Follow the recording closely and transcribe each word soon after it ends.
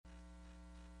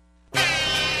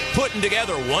Putting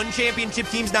together one championship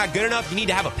team's not good enough. You need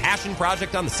to have a passion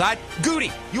project on the side. Goody,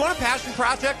 you want a passion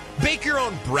project? Bake your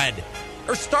own bread.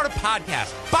 Or start a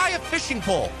podcast. Buy a fishing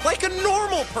pole like a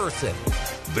normal person.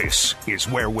 This is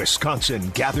where Wisconsin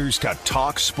gathers to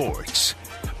talk sports.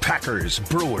 Packers,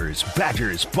 Brewers,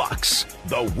 Badgers, Bucks.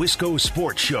 The Wisco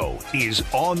Sports Show is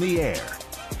on the air.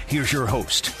 Here's your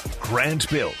host, Grant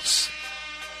Bills.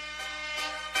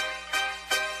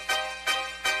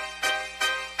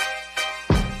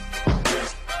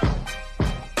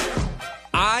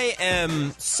 I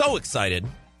am so excited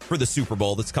for the Super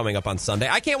Bowl that's coming up on Sunday.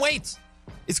 I can't wait.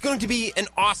 It's going to be an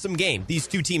awesome game. These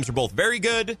two teams are both very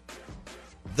good.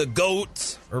 The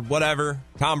GOAT, or whatever,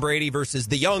 Tom Brady versus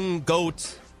the young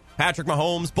GOAT, Patrick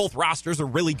Mahomes. Both rosters are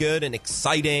really good and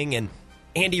exciting, and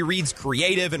Andy Reid's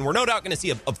creative, and we're no doubt going to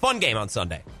see a fun game on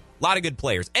Sunday. A lot of good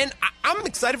players. And I'm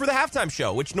excited for the halftime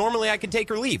show, which normally I could take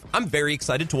or leave. I'm very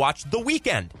excited to watch The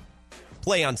Weeknd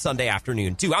play on Sunday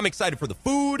afternoon, too. I'm excited for the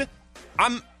food.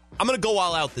 I'm going to go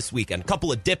all out this weekend. A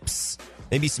couple of dips,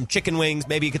 maybe some chicken wings,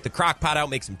 maybe get the crock pot out,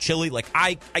 make some chili. Like,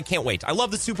 I can't wait. I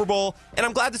love the Super Bowl, and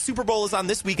I'm glad the Super Bowl is on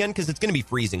this weekend because it's going to be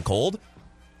freezing cold.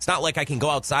 It's not like I can go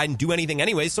outside and do anything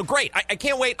anyway, so great. I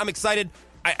can't wait. I'm excited.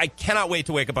 I cannot wait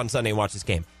to wake up on Sunday and watch this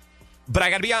game. But I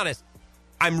got to be honest,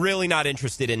 I'm really not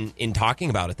interested in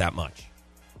talking about it that much.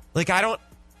 Like, I don't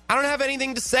have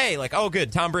anything to say. Like, oh,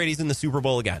 good, Tom Brady's in the Super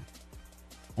Bowl again.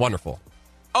 Wonderful.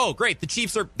 Oh, great, the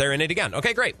Chiefs they're in it again.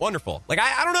 Okay, great, wonderful. Like,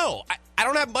 I don't know. I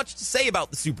don't have much to say about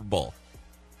the Super Bowl.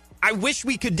 I wish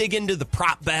we could dig into the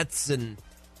prop bets and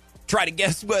try to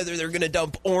guess whether they're going to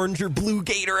dump orange or blue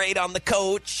Gatorade on the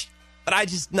coach. But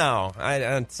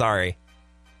I'm sorry.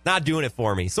 Not doing it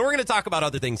for me. So we're going to talk about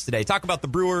other things today. Talk about the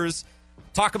Brewers.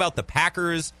 Talk about the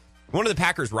Packers. One of the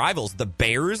Packers' rivals, the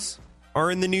Bears, are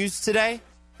in the news today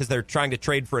because they're trying to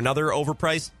trade for another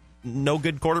overpriced, no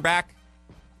good quarterback.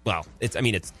 Well, it's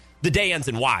the day ends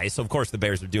in Y, so of course the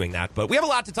Bears are doing that. But we have a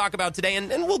lot to talk about today, and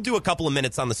we'll do a couple of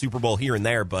minutes on the Super Bowl here and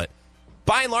there. But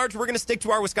by and large, we're going to stick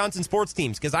to our Wisconsin sports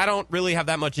teams because I don't really have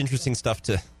that much interesting stuff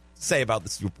to say about the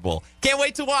Super Bowl. Can't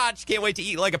wait to watch. Can't wait to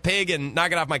eat like a pig and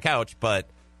knock it off my couch. But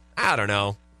I don't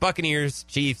know. Buccaneers,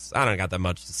 Chiefs, I don't got that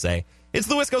much to say. It's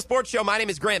the Wisco Sports Show. My name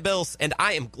is Grant Bills, and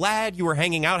I am glad you are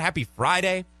hanging out. Happy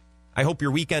Friday. I hope your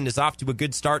weekend is off to a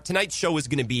good start. Tonight's show is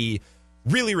going to be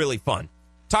really, really fun.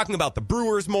 Talking about the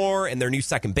Brewers more and their new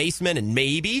second baseman, and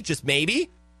maybe, just maybe,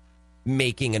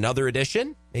 making another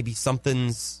addition. Maybe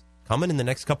something's coming in the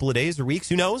next couple of days or weeks.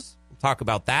 Who knows? We'll talk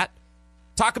about that.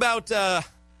 Talk about the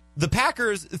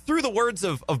Packers through the words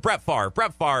of Brett Favre.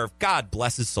 Brett Favre, God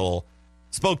bless his soul,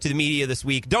 spoke to the media this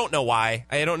week. Don't know why.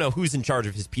 I don't know who's in charge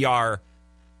of his PR.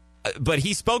 But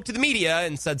he spoke to the media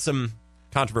and said some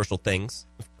controversial things,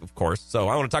 of course. So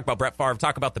I want to talk about Brett Favre,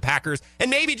 talk about the Packers, and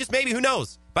maybe, just maybe, who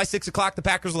knows? By 6 o'clock, the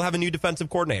Packers will have a new defensive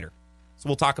coordinator. So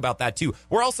we'll talk about that, too.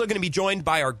 We're also going to be joined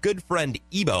by our good friend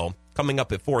Ebo, coming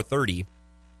up at 4:30.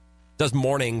 Does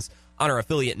mornings on our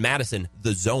affiliate Madison,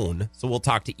 The Zone. So we'll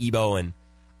talk to Ebo, and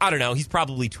I don't know, he's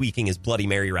probably tweaking his Bloody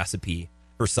Mary recipe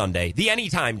for Sunday. The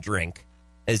anytime drink,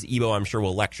 as Ebo, I'm sure,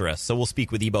 will lecture us. So we'll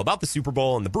speak with Ebo about the Super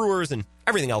Bowl and the Brewers and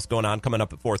everything else going on coming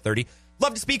up at 4:30.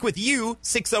 Love to speak with you,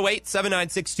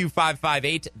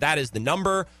 608-796-2558. That is the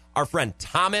number. Our friend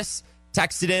Thomas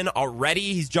texted in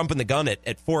already. He's jumping the gun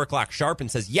at 4 o'clock sharp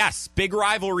and says, yes, big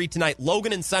rivalry tonight,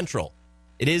 Logan and Central.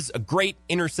 It is a great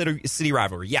inner-city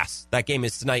rivalry. Yes, that game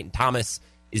is tonight, and Thomas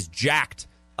is jacked.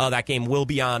 That game will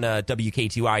be on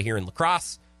WK2I here in La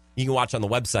Crosse. You can watch on the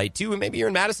website, too. And maybe you're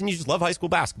in Madison, you just love high school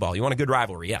basketball. You want a good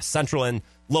rivalry. Yes, Central and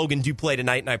Logan do play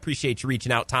tonight, and I appreciate you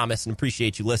reaching out, Thomas, and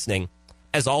appreciate you listening,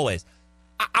 as always.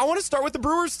 I want to start with the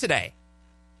Brewers today.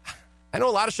 I know a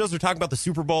lot of shows are talking about the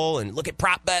Super Bowl and look at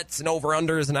prop bets and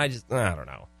over-unders, and I don't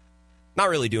know. Not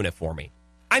really doing it for me.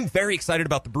 I'm very excited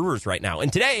about the Brewers right now.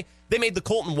 And today, they made the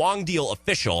Colton Wong deal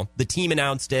official. The team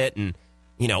announced it and,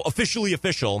 officially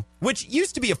official, which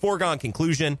used to be a foregone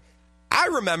conclusion. I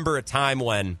remember a time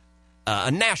when a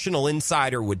national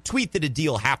insider would tweet that a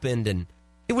deal happened and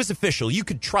it was official. You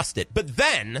could trust it. But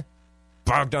then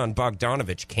Bogdan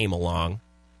Bogdanović came along.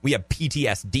 We have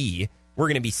PTSD. We're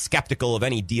going to be skeptical of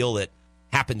any deal that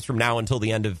happens from now until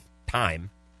the end of time.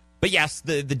 But yes,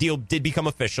 the deal did become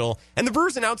official. And the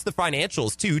Brewers announced the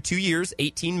financials, too. 2 years,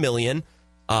 $18 million.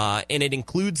 And it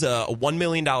includes a $1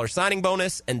 million signing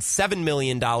bonus and $7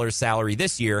 million salary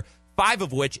this year, 5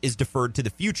 of which is deferred to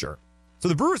the future. So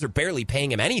the Brewers are barely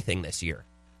paying him anything this year,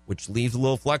 which leaves a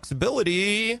little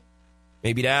flexibility.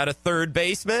 Maybe to add a third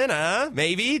baseman,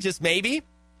 Maybe, just maybe.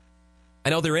 I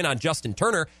know they're in on Justin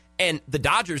Turner, and the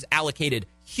Dodgers allocated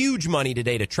huge money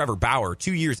today to Trevor Bauer,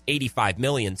 2 years, $85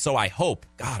 million. So I hope,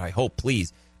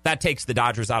 please, That takes the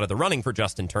Dodgers out of the running for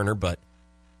Justin Turner, but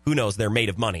who knows? They're made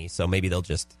of money, so maybe they'll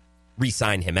just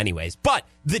re-sign him anyways. But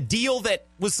the deal that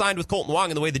was signed with Colton Wong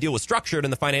and the way the deal was structured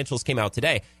and the financials came out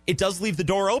today, it does leave the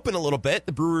door open a little bit.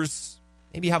 The Brewers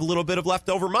maybe have a little bit of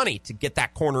leftover money to get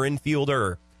that corner infielder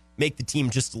or make the team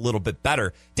just a little bit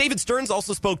better. David Stearns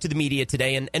also spoke to the media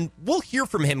today, and we'll hear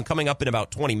from him coming up in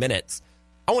about 20 minutes.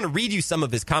 I want to read you some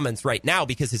of his comments right now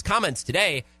because his comments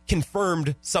today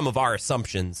confirmed some of our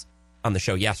assumptions on the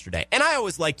show yesterday. And I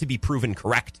always like to be proven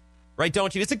correct, right?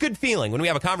 Don't you? It's a good feeling when we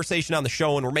have a conversation on the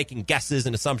show and we're making guesses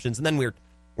and assumptions and then we're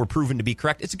proven to be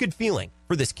correct. It's a good feeling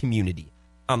for this community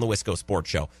on the Wisco Sports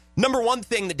Show. Number one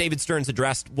thing that David Stearns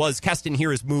addressed was Keston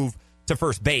Hiura's move to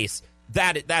first base.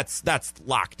 That's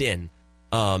locked in.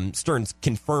 Stearns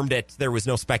confirmed it. There was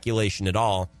no speculation at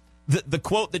all. The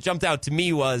quote that jumped out to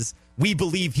me was, "We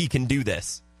believe he can do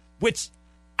this," which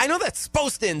I know that's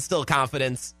supposed to instill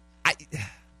confidence.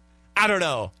 I don't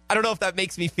know. I don't know if that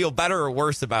makes me feel better or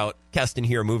worse about Keston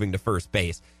Hiura moving to first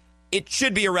base. It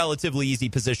should be a relatively easy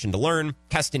position to learn.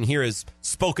 Keston Hiura has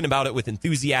spoken about it with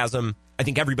enthusiasm. I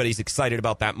think everybody's excited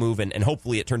about that move, and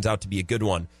hopefully it turns out to be a good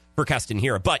one for Keston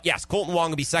Hiura. But yes, Colton Wong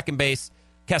will be second base.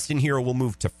 Keston Hiura will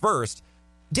move to first.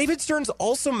 David Stearns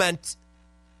also mentioned,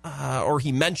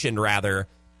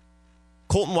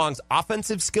 Colton Wong's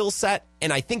offensive skill set,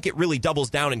 and I think it really doubles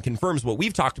down and confirms what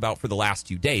we've talked about for the last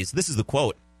 2 days. This is the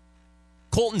quote.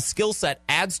 "Colton's skill set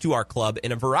adds to our club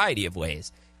in a variety of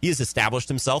ways. He has established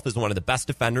himself as one of the best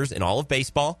defenders in all of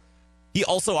baseball. He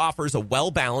also offers a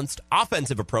well-balanced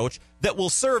offensive approach that will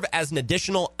serve as an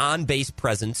additional on-base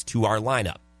presence to our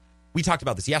lineup." We talked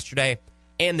about this yesterday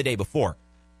and the day before.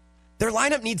 Their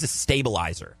lineup needs a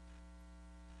stabilizer.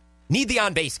 Need the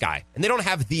on-base guy, and they don't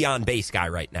have the on-base guy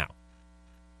right now.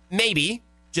 Maybe,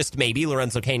 just maybe,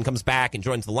 Lorenzo Cain comes back and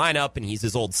joins the lineup, and he's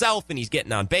his old self, and he's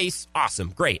getting on base.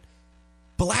 Awesome, great.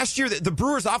 But last year, the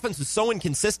Brewers' offense was so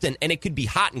inconsistent, and it could be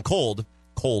hot and cold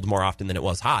more often than it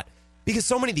was hot, because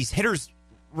so many of these hitters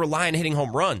rely on hitting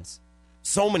home runs.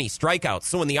 So many strikeouts.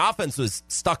 So when the offense was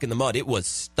stuck in the mud, it was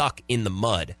stuck in the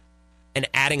mud. And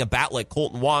adding a bat like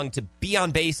Colton Wong to be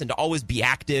on base and to always be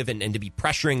active and to be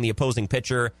pressuring the opposing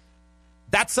pitcher,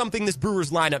 that's something this Brewers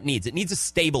lineup needs. It needs a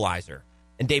stabilizer.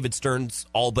 And David Stearns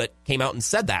all but came out and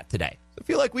said that today. So I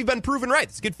feel like we've been proven right.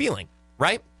 It's a good feeling,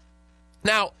 right?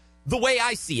 Now, the way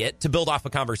I see it, to build off a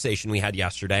conversation we had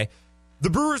yesterday,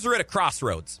 the Brewers are at a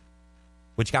crossroads,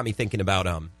 which got me thinking about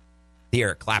the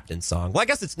Eric Clapton song. Well, I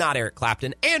guess it's not Eric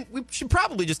Clapton, and we should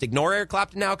probably just ignore Eric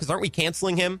Clapton now, because aren't we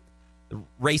canceling him? The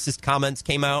racist comments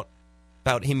came out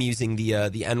about him using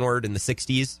the N-word in the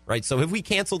 60s, right? So have we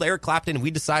canceled Eric Clapton? Have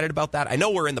we decided about that? I know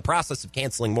we're in the process of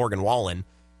canceling Morgan Wallen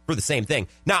for the same thing.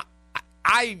 Now,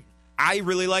 I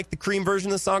really like the Cream version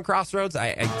of the song Crossroads.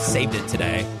 I saved it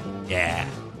today. Yeah.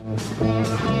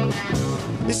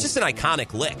 It's just an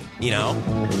iconic lick, you know?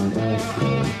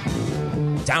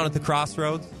 Down at the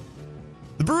crossroads.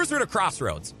 The Brewers are at a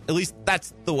crossroads. At least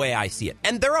that's the way I see it.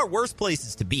 And there are worse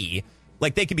places to be.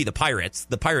 Like, they could be the Pirates.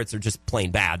 The Pirates are just plain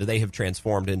bad. They have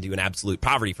transformed into an absolute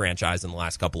poverty franchise in the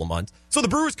last couple of months. So the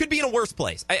Brewers could be in a worse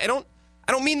place. I don't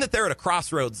mean that they're at a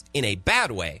crossroads in a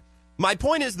bad way. My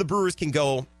point is the Brewers can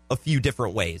go a few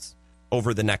different ways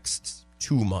over the next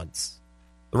 2 months,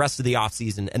 the rest of the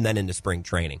offseason, and then into spring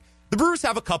training. The Brewers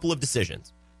have a couple of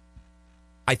decisions.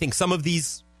 I think some of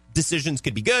these decisions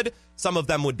could be good. Some of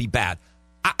them would be bad.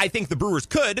 I think the Brewers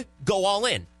could go all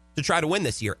in to try to win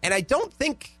this year. And I don't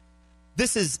think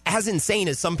this is as insane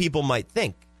as some people might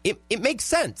think. It makes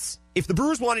sense. If the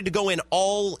Brewers wanted to go in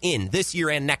all in this year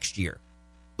and next year,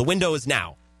 the window is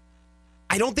now.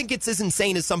 I don't think it's as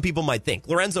insane as some people might think.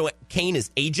 Lorenzo Cain is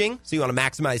aging, so you want to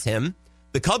maximize him.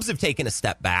 The Cubs have taken a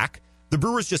step back. The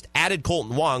Brewers just added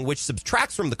Colton Wong, which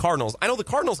subtracts from the Cardinals. I know the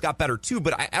Cardinals got better too,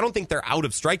 but I don't think they're out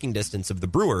of striking distance of the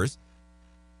Brewers.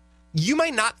 You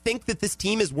might not think that this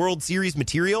team is World Series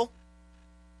material,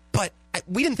 but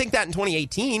we didn't think that in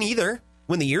 2018 either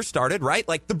when the year started, right?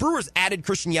 Like, the Brewers added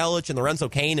Christian Yelich and Lorenzo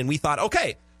Cain, and we thought,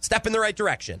 okay, step in the right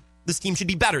direction. This team should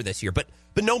be better this year. But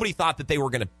nobody thought that they were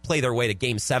going to play their way to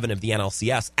Game 7 of the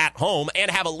NLCS at home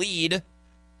and have a lead.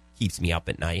 Keeps me up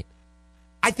at night.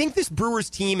 I think this Brewers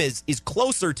team is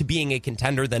closer to being a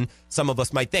contender than some of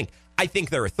us might think. I think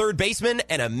they're a third baseman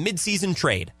and a midseason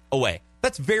trade away.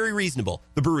 That's very reasonable.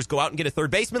 The Brewers go out and get a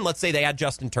third baseman. Let's say they add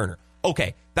Justin Turner.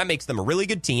 Okay, that makes them a really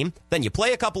good team. Then you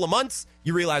play a couple of months,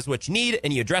 you realize what you need,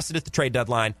 and you address it at the trade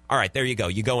deadline. All right, there you go.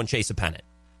 You go and chase a pennant.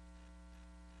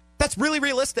 That's really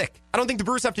realistic. I don't think the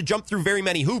Brewers have to jump through very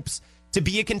many hoops to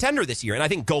be a contender this year. And I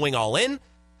think going all in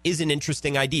is an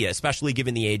interesting idea, especially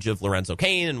given the age of Lorenzo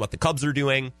Cain and what the Cubs are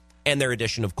doing and their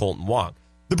addition of Colton Wong.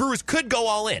 The Brewers could go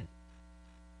all in.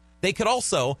 they could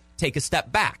also take a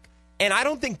step back. And I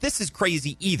don't think this is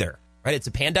crazy either, right? It's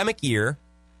a pandemic year,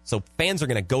 so fans are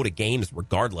going to go to games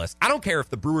regardless. I don't care if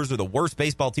the Brewers are the worst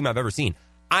baseball team I've ever seen.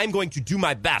 I'm going to do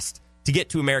my best to get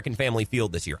to American Family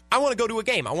Field this year. I want to go to a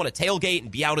game. I want to tailgate and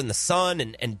be out in the sun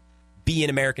and be in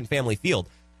American Family Field.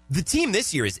 The team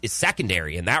this year is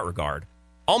secondary in that regard.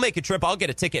 I'll make a trip, I'll get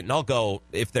a ticket, and I'll go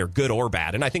if they're good or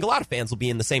bad. And I think a lot of fans will be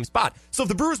in the same spot. So if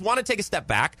the Brewers want to take a step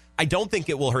back, I don't think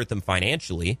it will hurt them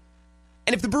financially.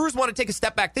 And if the Brewers want to take a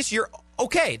step back this year,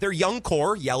 okay, their young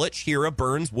core, Yelich, Hira,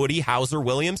 Burns, Woody, Hauser,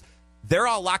 Williams, they're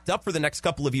all locked up for the next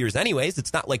couple of years anyways.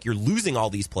 It's not like you're losing all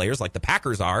these players like the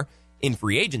Packers are in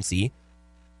free agency.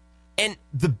 And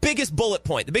the biggest bullet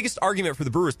point, the biggest argument for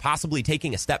the Brewers possibly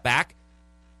taking a step back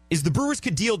is the Brewers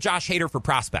could deal Josh Hader for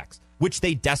prospects, which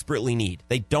they desperately need.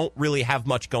 They don't really have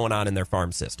much going on in their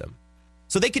farm system.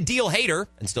 So they could deal Hader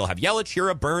and still have Yelich,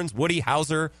 Hira, Burns, Woody,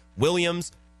 Hauser,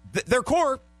 Williams. Their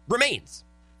core remains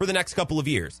for the next couple of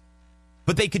years.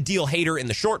 But they could deal Hader in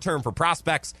the short term for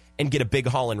prospects and get a big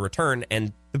haul in return.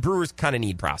 And the Brewers kind of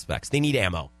need prospects. They need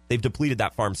ammo. They've depleted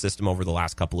that farm system over the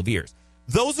last couple of years.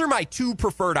 Those are my two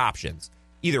preferred options.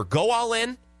 Either go all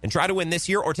in and try to win this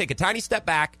year or take a tiny step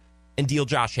back and deal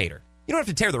Josh Hader. You don't have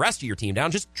to tear the rest of your team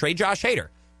down. Just trade Josh Hader,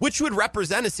 which would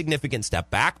represent a significant step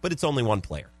back, but it's only one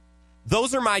player.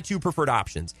 Those are my two preferred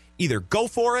options. Either go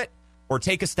for it or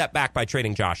take a step back by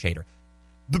trading Josh Hader.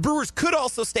 The Brewers could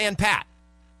also stand pat.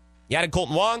 You added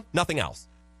Colton Wong, nothing else.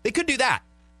 They could do that.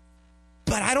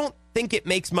 But I don't think it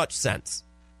makes much sense.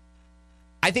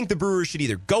 I think the Brewers should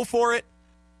either go for it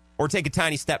or take a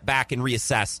tiny step back and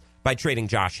reassess by trading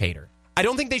Josh Hader. I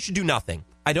don't think they should do nothing.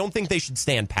 I don't think they should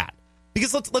stand pat.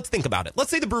 Because let's think about it.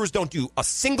 Let's say the Brewers don't do a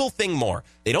single thing more.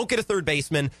 They don't get a third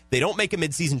baseman. They don't make a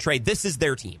midseason trade. This is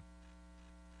their team.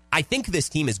 I think this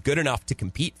team is good enough to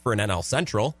compete for an NL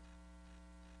Central.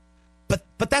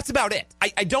 But that's about it.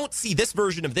 I don't see this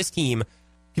version of this team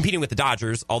competing with the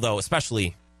Dodgers, although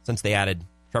especially since they added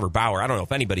Trevor Bauer, I don't know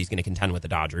if anybody's going to contend with the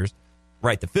Dodgers.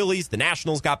 Right, the Phillies, the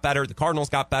Nationals got better, the Cardinals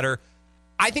got better.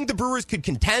 I think the Brewers could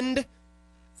contend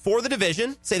for the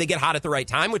division, say they get hot at the right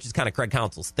time, which is kind of Craig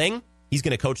Counsell's thing. He's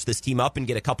going to coach this team up and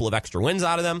get a couple of extra wins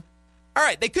out of them. All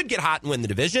right, they could get hot and win the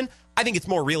division. I think it's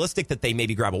more realistic that they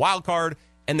maybe grab a wild card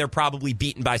and they're probably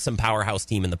beaten by some powerhouse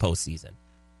team in the postseason.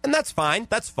 And that's fine.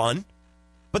 That's fun.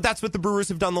 But that's what the Brewers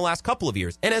have done the last couple of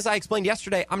years. And as I explained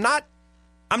yesterday, I'm not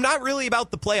really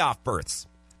about the playoff berths.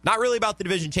 Not really about the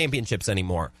division championships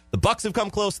anymore. The Bucks have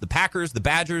come close. The Packers, the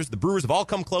Badgers, the Brewers have all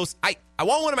come close. I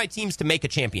want one of my teams to make a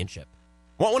championship.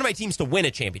 I want one of my teams to win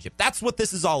a championship. That's what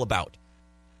this is all about.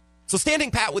 So standing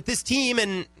pat with this team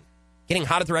and getting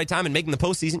hot at the right time and making the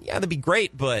postseason, yeah, that'd be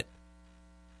great, but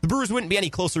the Brewers wouldn't be any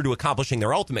closer to accomplishing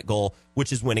their ultimate goal,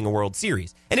 which is winning a World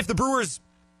Series. And if the Brewers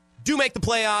do make the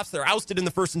playoffs, they're ousted in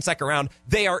the first and second round,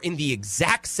 they are in the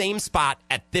exact same spot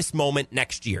at this moment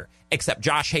next year, except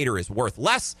Josh Hader is worth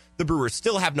less. The Brewers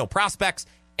still have no prospects,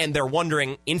 and they're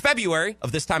wondering in February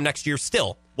of this time next year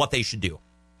still what they should do.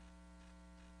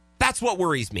 That's what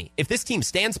worries me. If this team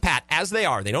stands pat as they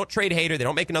are, they don't trade Hader, they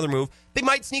don't make another move, they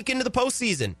might sneak into the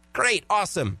postseason. Great,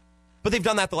 awesome. But they've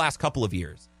done that the last couple of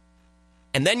years.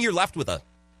 And then you're left with a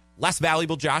less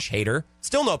valuable Josh Hader,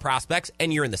 still no prospects,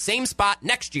 and you're in the same spot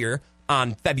next year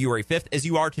on February 5th as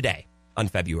you are today on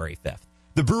February 5th.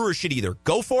 The Brewers should either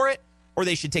go for it or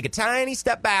they should take a tiny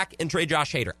step back and trade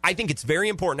Josh Hader. I think it's very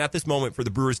important at this moment for the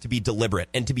Brewers to be deliberate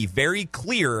and to be very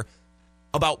clear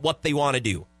about what they want to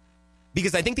do.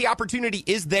 Because I think the opportunity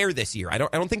is there this year. I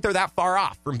don't think they're that far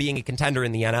off from being a contender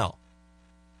in the NL.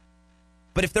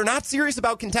 But if they're not serious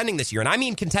about contending this year, and I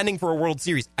mean contending for a World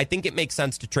Series, I think it makes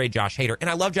sense to trade Josh Hader. And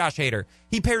I love Josh Hader.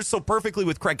 He pairs so perfectly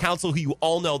with Craig Counsell, who you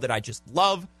all know that I just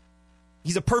love.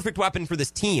 He's a perfect weapon for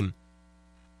this team.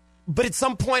 But at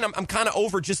some point, I'm kind of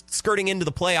over just skirting into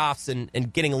the playoffs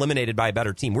and getting eliminated by a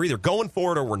better team. We're either going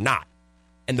for it or we're not.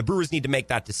 And the Brewers need to make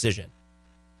that decision.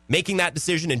 Making that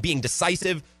decision and being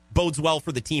decisive bodes well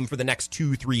for the team for the next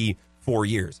 2, 3, 4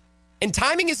 years. And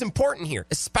timing is important here,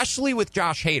 especially with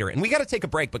Josh Hader. And we got to take a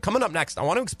break, but coming up next, I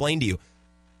want to explain to you.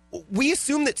 We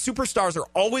assume that superstars are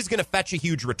always going to fetch a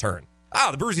huge return.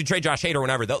 The Brewers who trade Josh Hader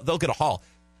whenever, they'll get a haul.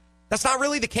 That's not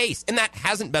really the case, and that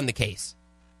hasn't been the case,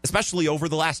 especially over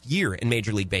the last year in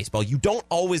Major League Baseball. You don't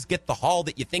always get the haul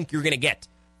that you think you're going to get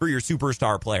for your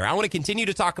superstar player. I want to continue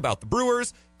to talk about the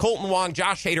Brewers, Colton Wong,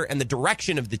 Josh Hader, and the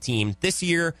direction of the team this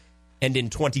year and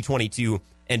in 2022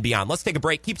 and beyond. Let's take a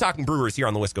break. Keep talking Brewers here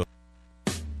on the Wisco.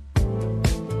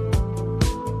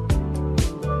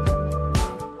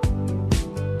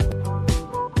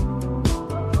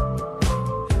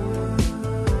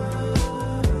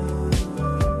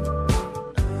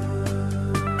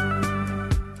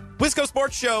 Wisco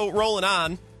Sports Show rolling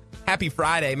on. Happy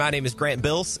Friday. My name is Grant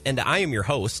Bills, and I am your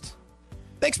host.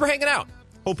 Thanks for hanging out.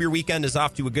 Hope your weekend is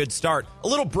off to a good start. A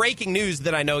little breaking news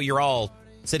that I know you're all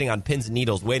sitting on pins and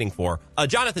needles waiting for.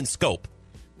 Jonathan Schoop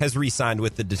has re-signed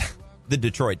with the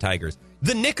Detroit Tigers.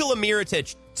 The Nikola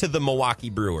Mirotic to the Milwaukee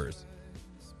Brewers.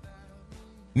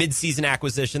 Mid-season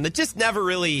acquisition that just never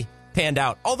really panned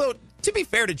out. Although, to be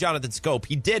fair to Jonathan Schoop,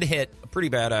 he did hit a pretty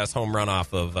badass home run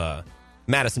off of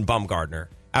Madison Bumgarner.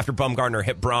 After Bumgarner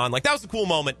hit Braun. Like, that was a cool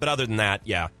moment, but other than that,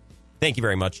 yeah. Thank you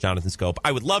very much, Jonathan Schoop.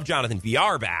 I would love Jonathan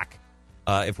VR back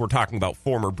if we're talking about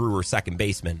former Brewer second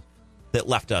baseman that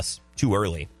left us too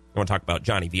early. I want to talk about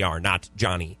Johnny VR, not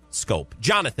Johnny Schoop.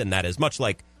 Jonathan, that is, much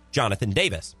like Jonathan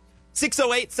Davis.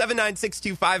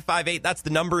 608-796-2558. That's the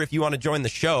number if you want to join the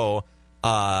show.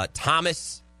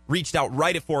 Thomas reached out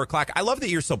right at 4 o'clock. I love that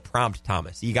you're so prompt,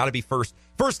 Thomas. You got to be first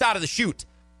out of the chute,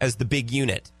 as the big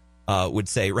unit would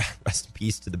say. Rest in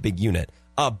peace to the big unit.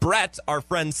 Brett, our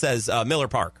friend, says Miller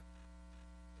Park.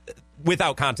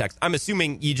 Without context, I'm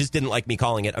assuming you just didn't like me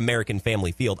calling it American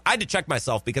Family Field. I had to check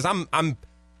myself because I'm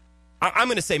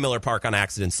going to say Miller Park on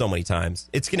accident so many times.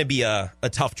 It's going to be a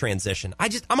tough transition.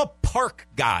 I'm a park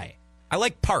guy. I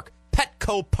like park.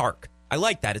 Petco Park. I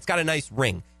like that. It's got a nice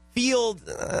ring. Field,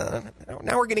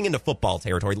 now we're getting into football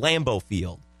territory. Lambeau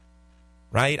Field,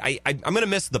 right? I'm going to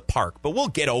miss the park, but we'll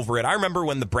get over it. I remember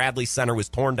when the Bradley Center was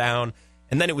torn down,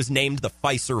 and then it was named the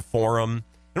Fiserv Forum.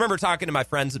 I remember talking to my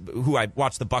friends who I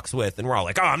watched the Bucks with, and we're all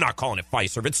like, oh, I'm not calling it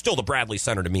Fiserv. It's still the Bradley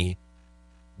Center to me.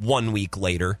 1 week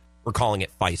later, we're calling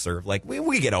it Fiserv. Like,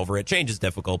 we get over it. Change is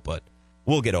difficult, but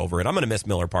we'll get over it. I'm going to miss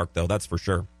Miller Park, though, that's for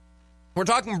sure. We're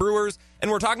talking Brewers, and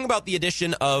we're talking about the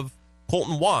addition of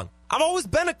Colton Wong. I've always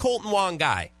been a Colton Wong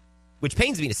guy, which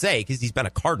pains me to say because he's been a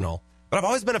Cardinal, but I've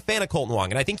always been a fan of Colton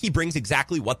Wong, and I think he brings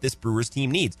exactly what this Brewers team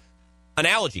needs.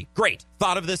 Analogy, great.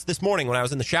 Thought of this morning when I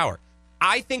was in the shower.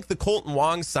 I think the Colton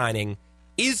Wong signing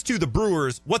is to the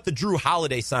Brewers what the Drew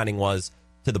Holiday signing was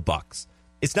to the Bucks.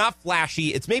 It's not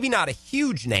flashy. It's maybe not a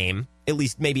huge name, at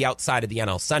least maybe outside of the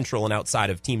NL Central and outside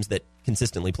of teams that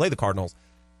consistently play the Cardinals.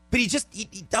 But he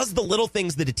does the little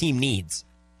things that a team needs.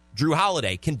 Drew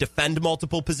Holiday can defend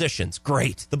multiple positions.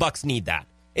 Great. The Bucks need that.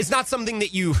 It's not something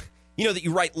that you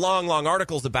write long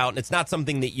articles about, and it's not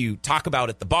something that you talk about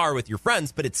at the bar with your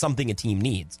friends, but it's something a team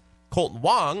needs. Colton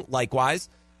Wong, likewise,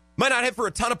 might not hit for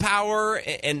a ton of power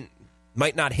and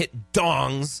might not hit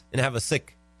dongs and have a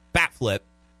sick bat flip,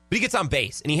 but he gets on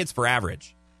base and he hits for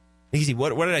average. Easy.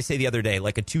 What did I say the other day?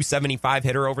 Like a 275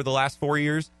 hitter over the last 4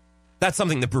 years? That's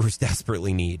something the Brewers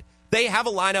desperately need. They have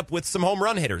a lineup with some home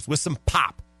run hitters, with some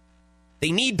pop.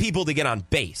 They need people to get on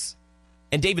base.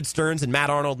 And David Stearns and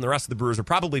Matt Arnold and the rest of the Brewers are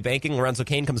probably banking Lorenzo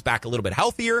Cain comes back a little bit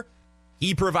healthier.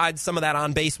 He provides some of that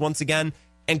on base once again.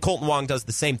 And Colton Wong does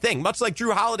the same thing, much like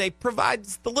Drew Holiday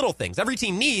provides the little things. Every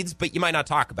team needs, but you might not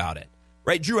talk about it,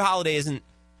 right? Drew Holiday isn't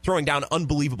throwing down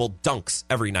unbelievable dunks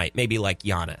every night, maybe like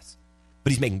Giannis.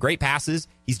 But he's making great passes.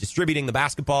 He's distributing the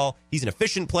basketball. He's an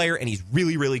efficient player, and he's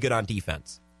really, really good on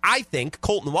defense. I think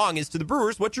Colton Wong is to the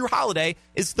Brewers what Drew Holiday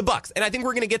is to the Bucks. And I think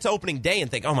we're going to get to opening day and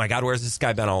think, oh, my God, where's this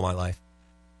guy been all my life?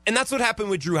 And that's what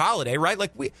happened with Drew Holiday, right?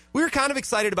 Like, we were kind of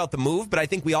excited about the move, but I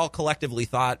think we all collectively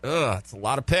thought, it's a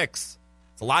lot of picks.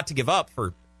 A lot to give up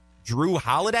for Drew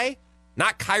Holiday,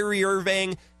 not Kyrie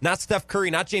Irving, not Steph Curry,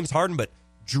 not James Harden, but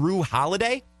Drew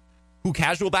Holiday, who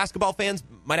casual basketball fans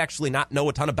might actually not know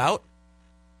a ton about.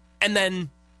 And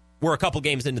then we're a couple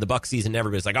games into the Bucks season, and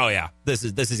everybody's like, oh yeah, this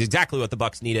is exactly what the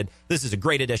Bucks needed. This is a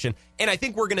great addition. And I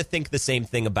think we're going to think the same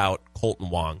thing about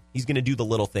Colton Wong. He's going to do the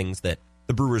little things that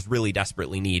the Brewers really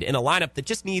desperately need in a lineup that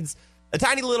just needs a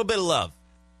tiny little bit of love,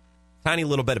 tiny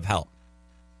little bit of help.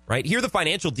 Right? Here are the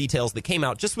financial details that came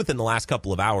out just within the last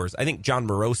couple of hours. I think John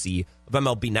Morosi of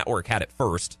MLB Network had it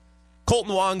first.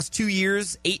 Colton Wong's 2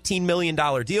 years, $18 million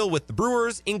deal with the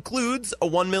Brewers includes a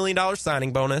 $1 million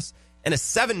signing bonus and a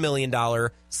 $7 million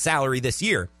salary this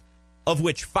year, of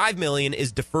which $5 million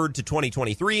is deferred to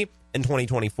 2023 and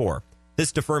 2024.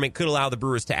 This deferment could allow the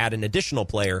Brewers to add an additional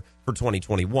player for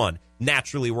 2021.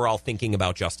 Naturally, we're all thinking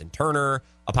about Justin Turner,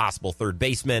 a possible third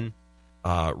baseman.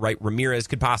 Right, Ramirez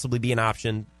could possibly be an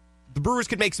option. The Brewers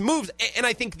could make some moves, and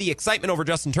I think the excitement over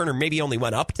Justin Turner maybe only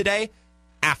went up today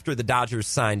after the Dodgers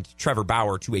signed Trevor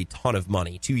Bauer to a ton of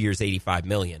money, 2 years, $85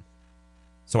 million.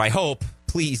 So I hope,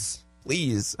 please,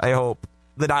 I hope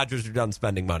the Dodgers are done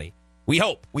spending money. We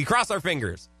hope. We cross our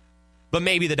fingers. But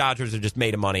maybe the Dodgers are just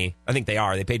made of money. I think they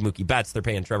are. They paid Mookie Betts. They're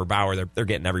paying Trevor Bauer. They're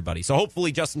getting everybody. So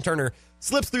hopefully Justin Turner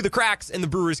slips through the cracks and the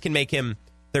Brewers can make him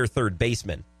their third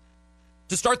baseman.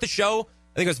 To start the show,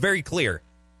 I think it was very clear.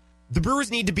 The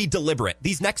Brewers need to be deliberate.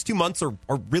 These next 2 months are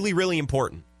really, really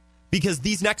important. because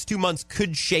these next 2 months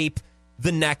could shape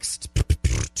the next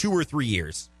 2 or 3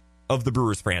 years of the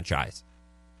Brewers franchise.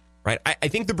 Right? I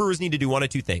think the Brewers need to do one of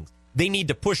two things. They need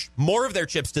to push more of their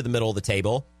chips to the middle of the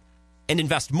table and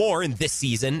invest more in this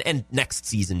season and next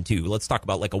season, too. Let's talk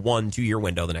about like a 1-2 year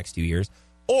window the next 2 years.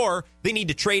 Or they need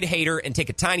to trade Hader and take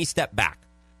a tiny step back.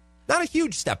 Not a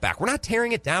huge step back. We're not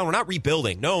tearing it down. We're not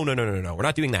rebuilding. No. We're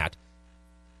not doing that.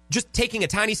 Just taking a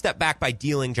tiny step back by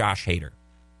dealing Josh Hader.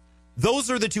 Those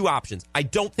are the two options. I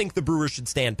don't think the Brewers should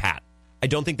stand pat. I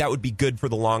don't think that would be good for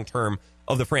the long term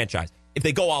of the franchise. If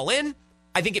they go all in,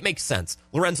 I think it makes sense.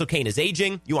 Lorenzo Cain is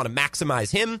aging. You want to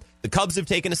maximize him. The Cubs have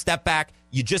taken a step back.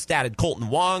 You just added Colton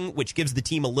Wong, which gives the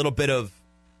team a little bit of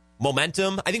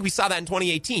momentum. I think we saw that in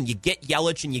 2018. You get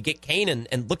Yelich and you get Cain,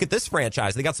 and look at this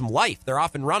franchise. They got some life. They're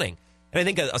off and running. And I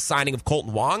think a signing of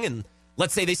Colton Wong, and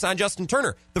let's say they sign Justin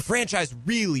Turner, the franchise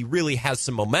really, really has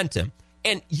some momentum.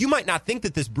 And you might not think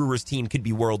that this Brewers team could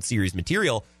be World Series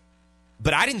material,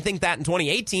 but I didn't think that in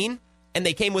 2018. And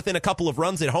they came within a couple of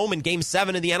runs at home in Game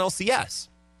 7 of the NLCS.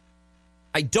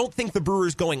 I don't think the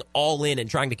Brewers going all in and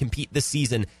trying to compete this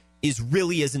season is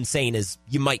really as insane as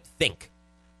you might think,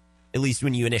 at least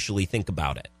when you initially think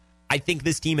about it. I think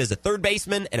this team is a third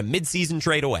baseman and a midseason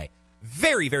trade away.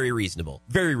 Very, very reasonable.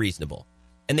 Very reasonable.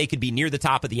 And they could be near the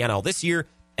top of the NL this year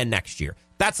and next year.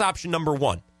 That's option number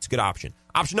one. It's a good option.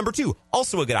 Option number two,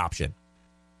 also a good option.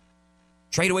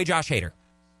 Trade away Josh Hader.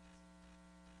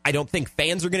 I don't think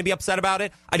fans are going to be upset about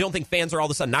it. I don't think fans are all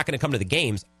of a sudden not going to come to the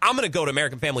games. I'm going to go to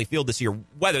American Family Field this year,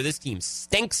 whether this team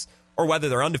stinks or whether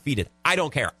they're undefeated. I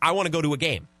don't care. I want to go to a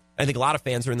game. I think a lot of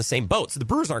fans are in the same boat. So the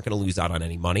Brewers aren't going to lose out on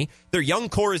any money. Their young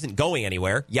core isn't going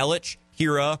anywhere. Yelich,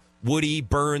 Hira, Woody,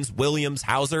 Burns, Williams,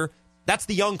 Hauser. That's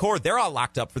the young core. They're all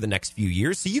locked up for the next few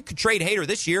years. So you could trade Hader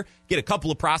this year, get a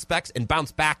couple of prospects, and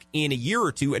bounce back in a year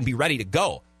or two and be ready to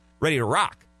go, ready to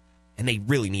rock. And they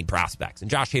really need prospects. And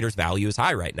Josh Hader's value is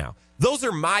high right now. Those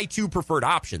are my two preferred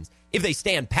options. If they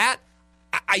stand pat,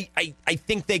 I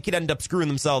think they could end up screwing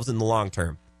themselves in the long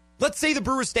term. Let's say the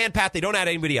Brewers stand pat. They don't add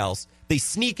anybody else. They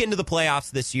sneak into the playoffs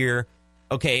this year.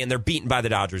 Okay, and they're beaten by the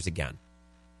Dodgers again.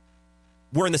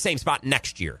 We're in the same spot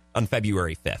next year on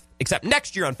February 5th. Except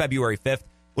next year on February 5th,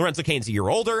 Lorenzo Cain's a year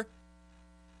older.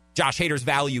 Josh Hader's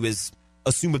value is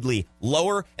assumedly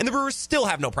lower, and the Brewers still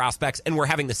have no prospects, and we're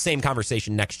having the same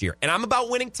conversation next year. And I'm about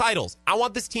winning titles. I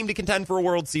want this team to contend for a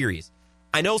World Series.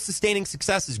 I know sustaining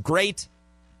success is great.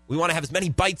 We want to have as many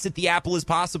bites at the apple as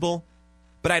possible,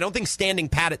 but I don't think standing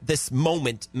pat at this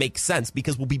moment makes sense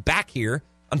because we'll be back here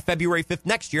on February 5th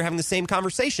next year having the same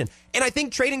conversation. And I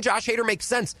think trading Josh Hader makes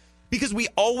sense because we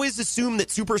always assume that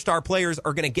superstar players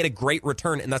are going to get a great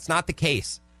return, and that's not the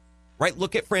case. Right?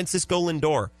 Look at Francisco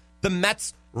Lindor. The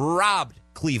Mets robbed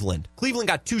Cleveland. Cleveland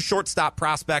got 2 shortstop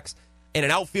prospects and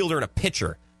an outfielder and a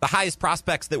pitcher. The highest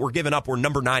prospects that were given up were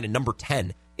number 9 and number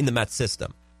 10 in the Mets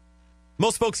system.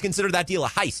 Most folks consider that deal a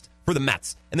heist for the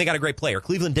Mets, and they got a great player.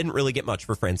 Cleveland didn't really get much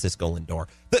for Francisco Lindor.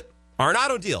 The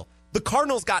Arenado deal. The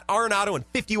Cardinals got Arenado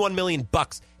and $51 million,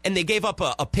 and they gave up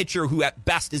a pitcher who at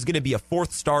best is going to be a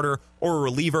 4th starter or a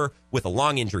reliever with a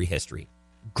long injury history.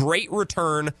 Great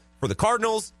return for the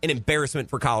Cardinals, an embarrassment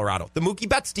for Colorado. The Mookie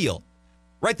Betts deal.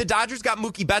 Right, the Dodgers got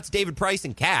Mookie Betts, David Price,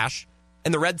 and cash,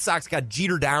 and the Red Sox got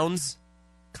Jeter Downs,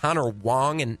 Connor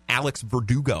Wong, and Alex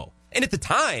Verdugo. And at the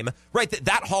time, right,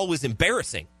 that haul was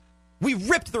embarrassing. We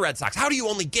ripped the Red Sox. How do you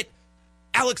only get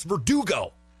Alex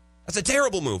Verdugo? That's a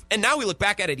terrible move. And now we look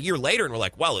back at it a year later, and we're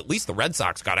like, well, at least the Red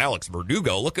Sox got Alex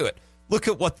Verdugo. Look at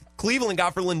what Cleveland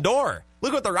got for Lindor.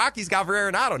 Look what the Rockies got for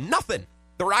Arenado. Nothing.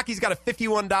 The Rockies got a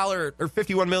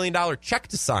 $51 million check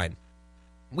to sign.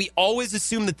 We always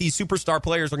assume that these superstar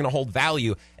players are going to hold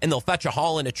value and they'll fetch a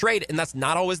haul in a trade, and that's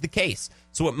not always the case.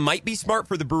 So it might be smart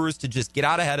for the Brewers to just get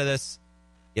out ahead of this,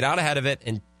 get out ahead of it,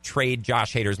 and trade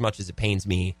Josh Hader as much as it pains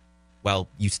me. Well,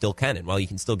 you still can, and you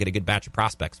can still get a good batch of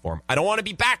prospects for him. I don't want to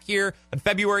be back here on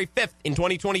February 5th in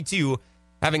 2022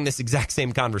 having this exact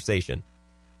same conversation.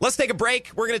 Let's take a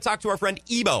break. We're going to talk to our friend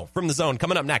Ebo from The Zone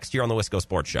coming up next here on the Wisco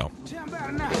Sports Show.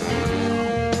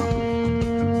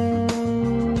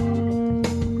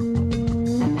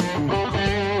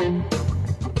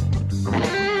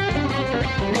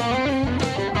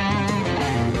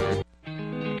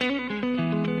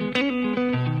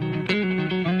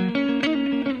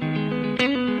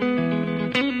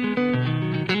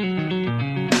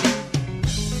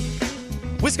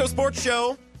 Wisco Sports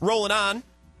Show rolling on.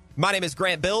 My name is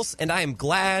Grant Bills, and I am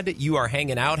glad you are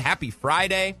hanging out. Happy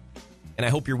Friday, and I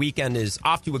hope your weekend is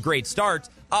off to a great start.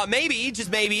 Maybe,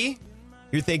 just maybe,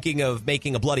 you're thinking of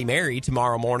making a Bloody Mary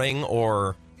tomorrow morning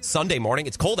or Sunday morning.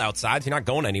 It's cold outside, so you're not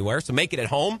going anywhere, so make it at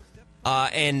home.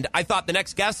 And I thought the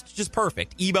next guest, just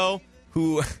perfect. Ebo,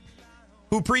 who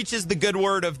preaches the good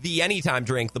word of the anytime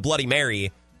drink, the Bloody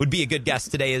Mary, would be a good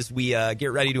guest today as we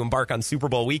get ready to embark on Super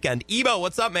Bowl weekend. Ebo,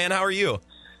 what's up, man? How are you?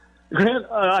 Grant,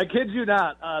 I kid you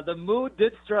not. The mood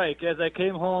did strike as I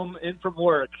came home in from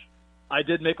work. I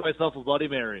did make myself a Bloody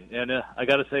Mary, and I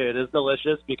got to say, it is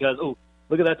delicious because,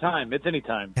 look at that time. It's any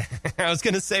time. I was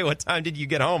going to say, what time did you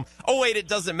get home? Oh, wait, it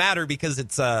doesn't matter because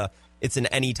it's an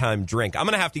anytime drink. I'm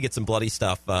going to have to get some bloody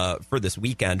stuff for this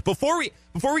weekend. Before we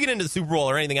get into the Super Bowl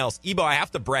or anything else, Ebo, I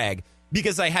have to brag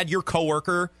because I had your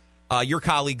coworker, your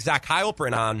colleague, Zach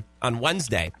Heilprin on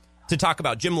Wednesday to talk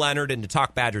about Jim Leonhard and to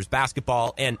talk Badgers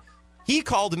basketball. And he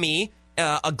called me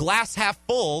a glass half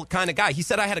full kind of guy. He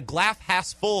said I had a glass half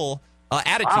full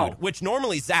attitude, which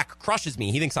normally Zach crushes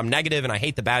me. He thinks I'm negative and I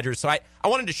hate the Badgers. So I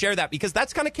wanted to share that because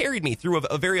that's kind of carried me through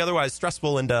a very otherwise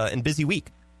stressful and busy week.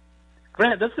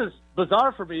 Grant, this is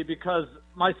bizarre for me because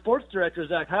my sports director,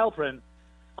 Zach Heilprin,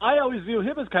 I always view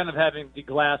him as kind of having the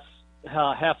glass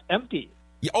half empty.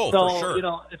 So, for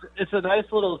sure. It's a nice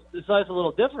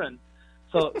little different.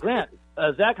 So, Grant,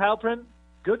 Zach Heilprin,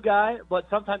 good guy, but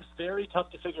sometimes very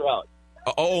tough to figure out.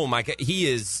 Oh my God, he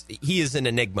is an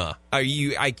enigma.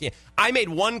 I made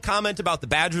one comment about the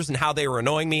Badgers and how they were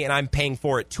annoying me, and I'm paying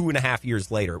for it 2.5 years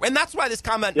later. And that's why this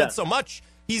comment meant so much.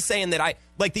 He's saying that I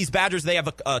like these Badgers. They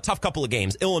have a tough couple of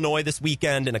games, Illinois this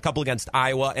weekend and a couple against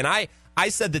Iowa. And I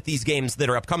said that these games that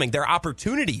are upcoming, they're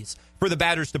opportunities for the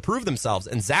Badgers to prove themselves.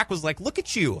 And Zach was like, look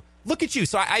at you.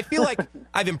 So I feel like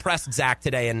I've impressed Zach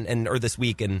today or this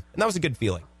week, and that was a good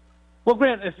feeling. Well,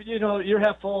 Grant, if you're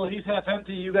half full, he's half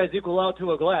empty, you guys equal out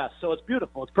to a glass. So it's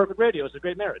beautiful. It's perfect radio. It's a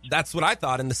great marriage. That's what I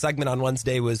thought. And the segment on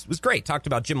Wednesday was great. Talked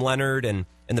about Jim Leonhard and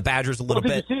the Badgers a little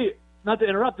bit. Did you see, not to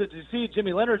interrupt, did you see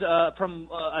Jimmy Leonhard from,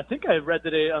 I think I read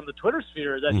today on the Twitter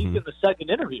sphere that he's in the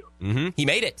second interview. Mm-hmm. He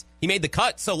made it. He made the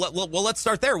cut. So let's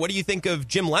start there. What do you think of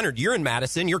Jim Leonhard? You're in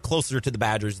Madison. You're closer to the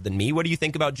Badgers than me. What do you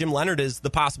think about Jim Leonhard as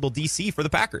the possible DC for the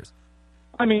Packers?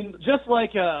 I mean, just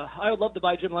like I would love to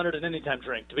buy Jim Leonhard an anytime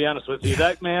drink, to be honest with you.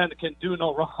 That man can do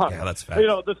no wrong. Yeah, that's fact.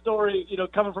 The story,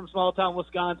 coming from small-town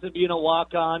Wisconsin, being a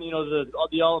walk-on,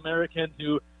 the All-American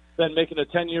who then making a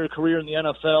 10-year career in the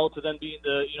NFL to then being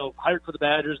hired for the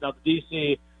Badgers, now the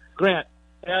DC. Grant,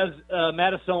 as a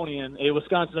Madisonian, a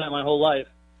Wisconsinite my whole life,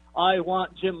 I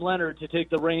want Jim Leonhard to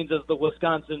take the reins as the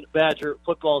Wisconsin Badger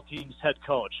football team's head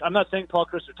coach. I'm not saying Paul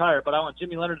Chryst retire, but I want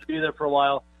Jimmy Leonhard to be there for a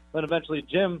while, then eventually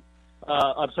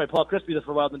Paul Chryst be there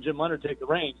for a while, then Jim Leonhard take the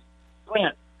reins.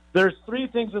 Grant, there's three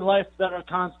things in life that are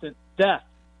constant: death,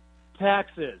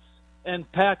 taxes, and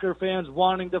Packer fans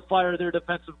wanting to fire their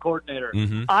defensive coordinator.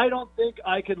 Mm-hmm. I don't think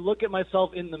I could look at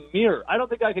myself in the mirror. I don't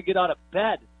think I could get out of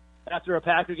bed after a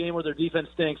Packer game where their defense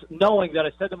stinks, knowing that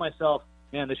I said to myself,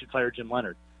 man, they should fire Jim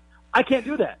Leonhard. I can't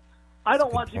do that. I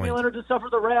don't want Jimmy Leonhard to suffer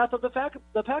the wrath of the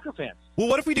Packer fans. Well,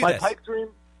 what if we do My this? pipe dream...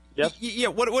 Yep. Yeah,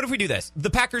 what if we do this? The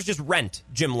Packers just rent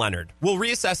Jim Leonhard. We'll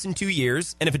reassess in 2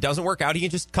 years, and if it doesn't work out, he can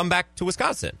just come back to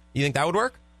Wisconsin. You think that would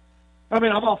work? I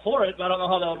mean, I'm all for it, but I don't know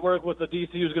how that would work with the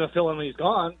DC who's going to fill in when he's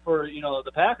gone for,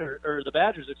 the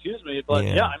Badgers, excuse me. But,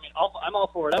 I'm all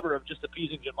for whatever of just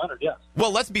appeasing Jim Leonhard, yes.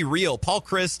 Well, let's be real. Paul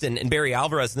Chryst and Barry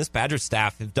Alvarez and this Badgers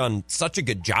staff have done such a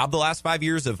good job the last 5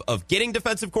 years of getting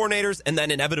defensive coordinators and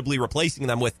then inevitably replacing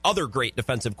them with other great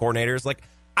defensive coordinators. Like,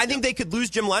 I think they could lose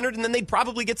Jim Leonhard, and then they'd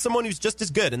probably get someone who's just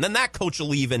as good. And then that coach will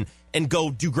leave and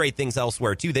go do great things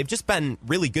elsewhere, too. They've just been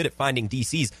really good at finding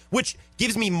DCs, which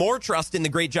gives me more trust in the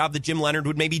great job that Jim Leonhard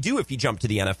would maybe do if he jumped to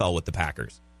the NFL with the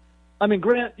Packers. I mean,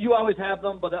 Grant, you always have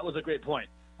them, but that was a great point.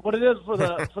 What it is for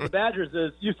the Badgers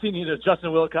is you've seen either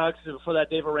Justin Wilcox, for that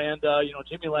Dave Aranda,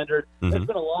 Jimmy Leonhard. Mm-hmm. There's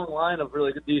been a long line of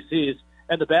really good DCs.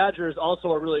 And the Badgers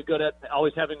also are really good at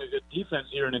always having a good defense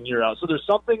year in and year out. So there's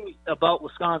something about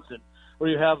Wisconsin where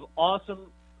you have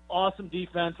awesome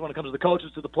defense when it comes to the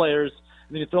coaches, to the players,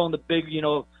 and then you throw in the big,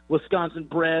 Wisconsin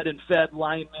bred and fed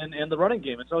linemen and the running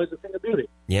game. It's always a thing of beauty.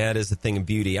 Yeah, it is a thing of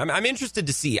beauty. I'm interested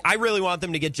to see. I really want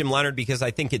them to get Jim Leonhard because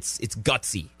I think it's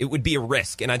gutsy. It would be a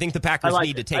risk, and I think the Packers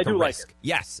need to take a risk. Like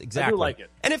yes, exactly. I do like it.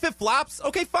 And if it flops,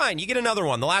 okay, fine. You get another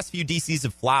one. The last few DCs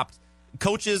have flopped.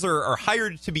 Coaches are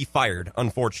hired to be fired,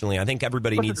 unfortunately. I think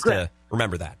everybody needs to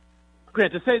remember that.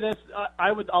 Grant, to say this,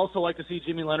 I would also like to see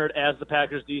Jimmy Leonhard as the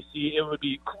Packers DC. It would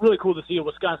be really cool to see a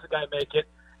Wisconsin guy make it.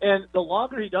 And the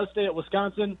longer he does stay at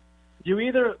Wisconsin, you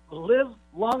either live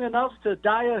long enough to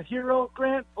die a hero,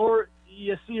 Grant, or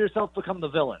you see yourself become the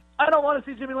villain. I don't want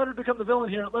to see Jimmy Leonhard become the villain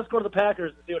here. Let's go to the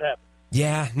Packers and see what happens.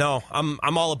 Yeah, no,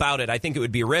 I'm all about it. I think it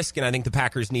would be a risk, and I think the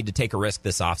Packers need to take a risk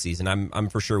this offseason. I'm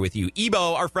for sure with you.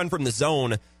 Ebo, our friend from the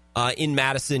Zone, in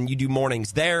Madison, you do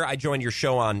mornings there. I joined your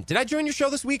show did I join your show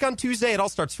this week on Tuesday? It all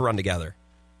starts to run together.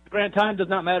 Grant, time does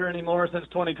not matter anymore since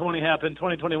 2020 happened.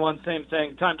 2021, same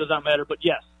thing. Time does not matter. But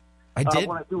yes, I did.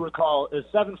 What I do recall is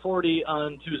 7:40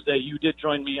 on Tuesday. You did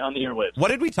join me on the airwaves. What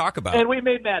did we talk about? And we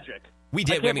made magic. We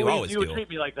did. I can't we believe always you would do. treat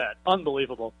me like that.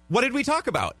 Unbelievable. What did we talk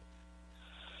about?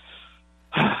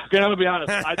 Grant, I'm going to be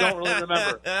honest. I don't really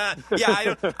remember.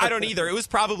 Yeah, I don't either. It was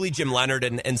probably Jim Leonard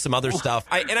and some other stuff.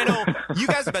 I know you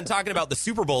guys have been talking about the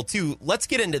Super Bowl, too. Let's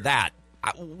get into that.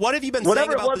 What have you been saying about the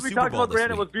Super Bowl? Whatever we talked about, this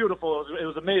Grant, week? it was beautiful. It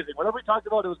was amazing. Whatever we talked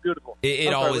about, it was beautiful.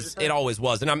 It always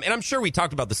was. And I'm sure we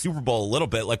talked about the Super Bowl a little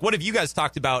bit. Like, what have you guys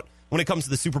talked about when it comes to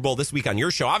the Super Bowl this week on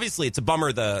your show? Obviously, it's a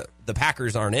bummer the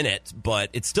Packers aren't in it, but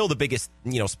it's still the biggest,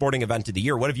 sporting event of the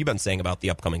year. What have you been saying about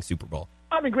the upcoming Super Bowl?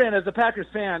 I mean, Grant, as a Packers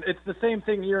fan, it's the same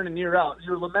thing year in and year out.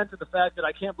 You're lamenting the fact that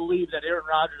I can't believe that Aaron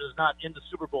Rodgers is not in the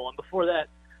Super Bowl. And before that,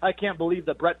 I can't believe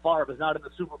that Brett Favre is not in the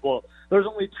Super Bowl. There's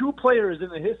only two players in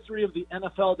the history of the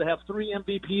NFL to have 3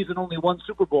 MVPs and only 1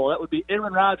 Super Bowl. That would be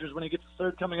Aaron Rodgers when he gets the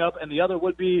third coming up, and the other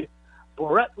would be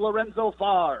Brett Lorenzo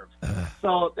Favre.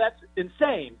 So that's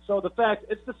insane. So the fact,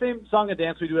 it's the same song and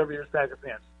dance we do every year as Packers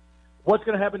fans. What's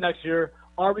going to happen next year?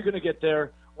 Are we going to get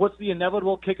there? What's the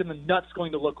inevitable kick in the nuts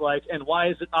going to look like? And why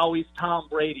is it always Tom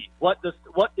Brady? What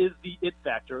is the it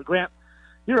factor? Grant,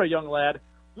 you're a young lad.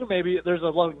 Maybe there's a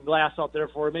looking glass out there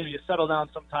for you. Maybe you settle down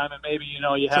sometime and maybe,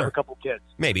 you have a couple kids.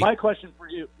 Maybe. My question for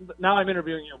you, now I'm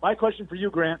interviewing you. My question for you,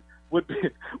 Grant, would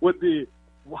be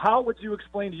how would you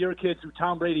explain to your kids who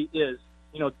Tom Brady is,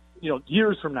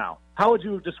 years from now? How would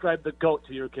you describe the GOAT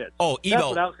to your kids? Oh, Evo, that's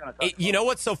what I was going to talk about. You know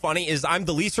what's so funny is I'm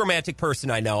the least romantic person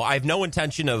I know. I have no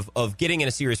intention of getting in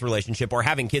a serious relationship or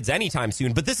having kids anytime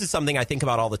soon, but this is something I think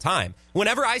about all the time.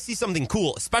 Whenever I see something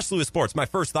cool, especially with sports, my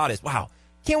first thought is, wow,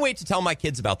 can't wait to tell my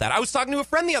kids about that. I was talking to a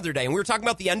friend the other day, and we were talking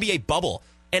about the NBA bubble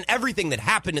and everything that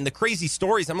happened and the crazy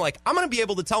stories. I'm like, I'm going to be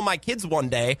able to tell my kids one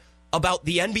day about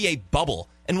the NBA bubble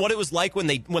and what it was like when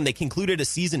they concluded a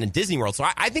season in Disney World. So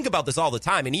I think about this all the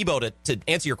time. And Ebo, to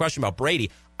answer your question about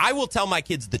Brady, I will tell my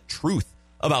kids the truth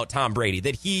about Tom Brady,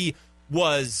 that he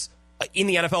was in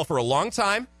the NFL for a long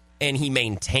time, and he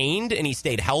maintained and he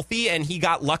stayed healthy and he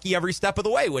got lucky every step of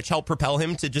the way, which helped propel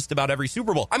him to just about every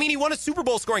Super Bowl. I mean, he won a Super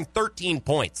Bowl scoring 13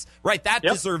 points, right? That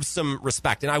deserves some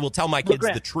respect, and I will tell my kids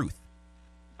the truth.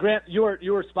 Grant, you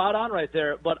were spot on right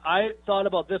there, but I thought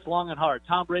about this long and hard.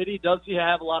 Tom Brady, does he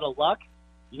have a lot of luck?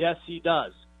 Yes, he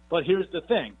does. But here's the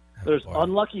thing. There's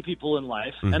unlucky people in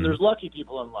life, and there's lucky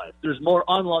people in life. There's more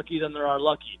unlucky than there are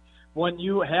lucky. When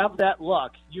you have that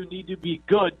luck, you need to be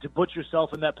good to put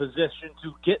yourself in that position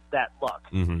to get that luck.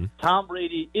 Mm-hmm. Tom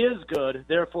Brady is good,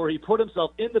 therefore he put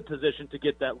himself in the position to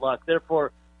get that luck.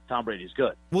 Therefore, Tom Brady's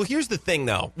good. Well, here's the thing,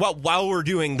 though. Well, while we're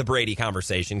doing the Brady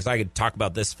conversation, because I could talk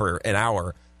about this for an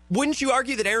hour, wouldn't you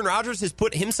argue that Aaron Rodgers has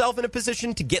put himself in a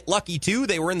position to get lucky, too?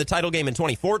 They were in the title game in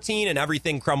 2014, and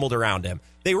everything crumbled around him.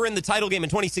 They were in the title game in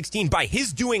 2016 by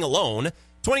his doing alone.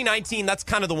 2019, that's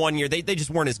kind of the one year. They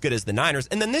just weren't as good as the Niners.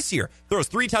 And then this year, throws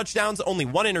 3 touchdowns, only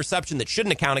 1 interception that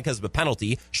shouldn't have counted because of a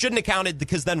penalty. Shouldn't have counted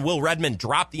because then Will Redmond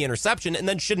dropped the interception, and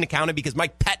then shouldn't have counted because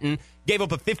Mike Pettin gave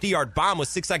up a 50-yard bomb with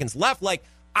 6 seconds left. Like,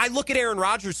 I look at Aaron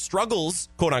Rodgers' struggles,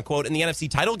 quote-unquote, in the NFC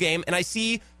title game, and I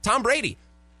see Tom Brady.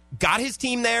 Got his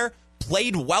team there,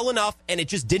 played well enough, and it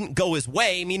just didn't go his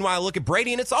way. Meanwhile, I look at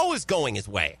Brady, and it's always going his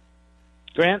way.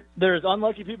 Grant, there's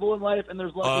unlucky people in life, and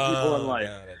there's lucky people in life.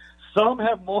 Some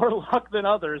have more luck than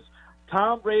others.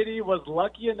 Tom Brady was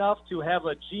lucky enough to have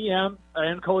a GM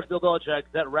and coach Bill Belichick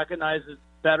that recognizes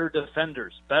better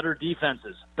defenders, better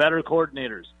defenses, better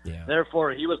coordinators. Yeah.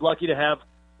 Therefore, he was lucky to have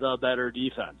the better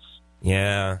defense.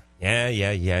 Yeah.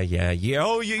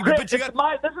 Oh, Chris, this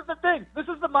is the thing. This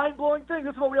is the mind-blowing thing.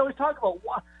 This is what we always talk about.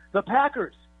 The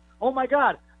Packers. Oh, my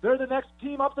God. They're the next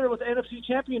team up there with NFC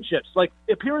championships, like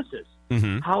appearances.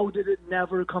 Mm-hmm. How did it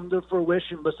never come to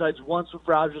fruition besides once with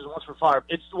Rodgers and once for Favre?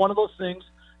 It's one of those things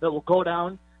that will go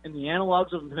down in the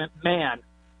analogs of man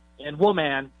and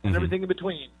woman and everything in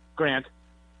between, Grant,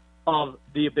 of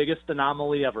the biggest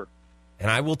anomaly ever. And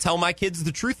I will tell my kids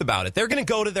the truth about it. They're going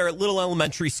to go to their little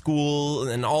elementary school,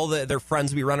 and all their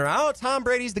friends will be running around, oh, Tom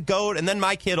Brady's the GOAT. And then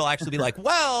my kid will actually be like,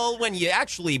 well, when you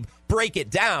actually break it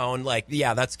down, like,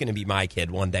 yeah, that's going to be my kid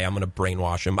one day. I'm going to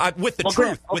brainwash him with the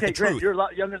truth. Grant, you're a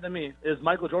lot younger than me. Is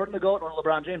Michael Jordan the GOAT or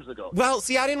LeBron James the GOAT? Well,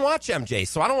 see, I didn't watch MJ,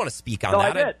 so I don't want to speak on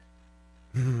that. I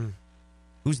did.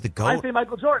 Who's the GOAT? I say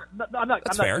Michael Jordan. I'm not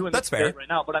doing that's this fair right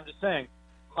now, but I'm just saying,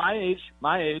 my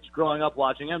age, growing up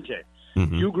watching MJ.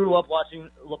 Mm-hmm. You grew up watching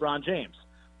LeBron James.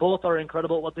 Both are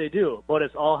incredible at what they do, but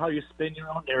it's all how you spin your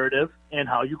own narrative and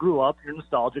how you grew up, your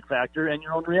nostalgic factor, and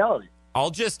your own reality. I'll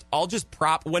just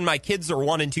prop when my kids are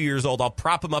 1 and 2 years old. I'll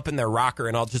prop them up in their rocker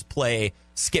and I'll just play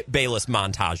Skip Bayless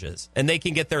montages, and they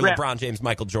can get their LeBron James,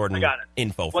 Michael Jordan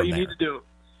info from there. What you need to do,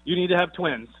 you need to have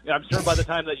twins. I'm sure by the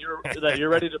time that you're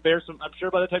ready to bear some,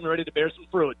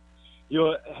 fruit,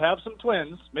 you have some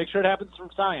twins. Make sure it happens from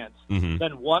science. Mm-hmm.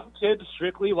 Then one kid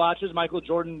strictly watches Michael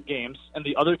Jordan games, and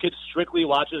the other kid strictly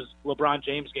watches LeBron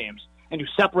James games, and you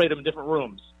separate them in different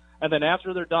rooms. And then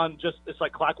after they're done, it's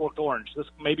like Clockwork Orange. This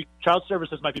maybe child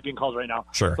services might be being called right now.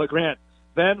 Sure. But Grant,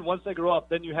 then once they grow up,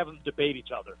 then you have them debate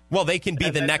each other. Well, they can be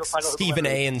the next Stephen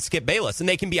A. and Skip Bayless, and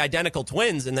they can be identical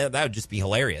twins, and that would just be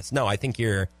hilarious. No, I think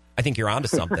you're onto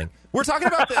something. We're talking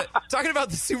about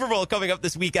the Super Bowl coming up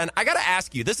this weekend. I got to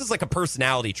ask you, this is like a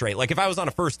personality trait. Like if I was on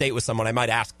a first date with someone, I might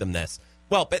ask them this.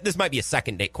 Well, but this might be a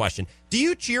second date question. Do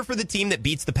you cheer for the team that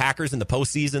beats the Packers in the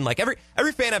postseason? Like every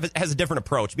fan has a different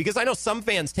approach, because I know some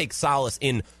fans take solace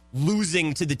in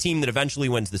losing to the team that eventually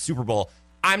wins the Super Bowl.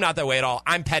 I'm not that way at all.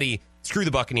 I'm petty. Screw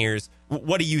the Buccaneers.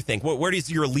 What do you think? Where does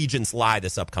your allegiance lie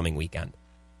this upcoming weekend?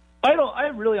 I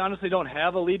really honestly don't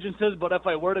have allegiances, but if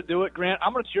I were to do it, Grant,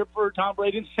 I'm going to cheer for Tom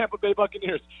Brady and Tampa Bay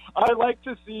Buccaneers. I like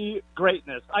to see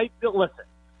greatness. Listen.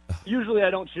 Usually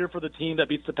I don't cheer for the team that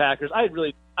beats the Packers. I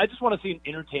just want to see an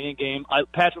entertaining game.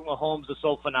 Patrick Mahomes is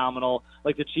so phenomenal.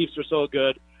 Like, the Chiefs are so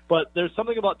good. But there's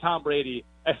something about Tom Brady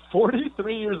at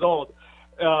 43 years old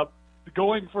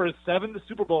going for his 7th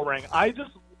Super Bowl ring.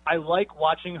 I like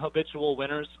watching habitual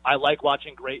winners. I like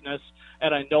watching greatness.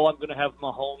 And I know I'm going to have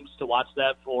Mahomes to watch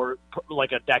that for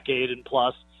like a decade and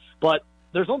plus. But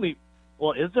there's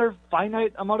is there a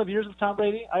finite amount of years of Tom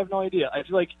Brady? I have no idea. I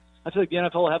feel like the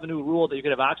NFL will have a new rule that you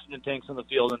could have oxygen tanks on the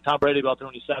field, and Tom Brady about to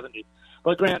only 70.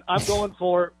 But, Grant, I'm going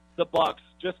for the Bucs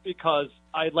just because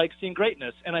I like seeing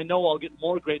greatness, and I know I'll get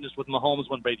more greatness with Mahomes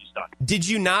when Brady's done. Did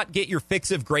you not get your fix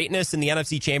of greatness in the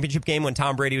NFC Championship game when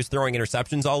Tom Brady was throwing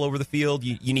interceptions all over the field?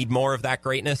 You need more of that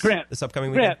greatness this upcoming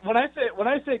weekend? Grant, when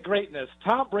I say greatness,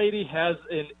 Tom Brady has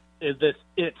this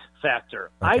it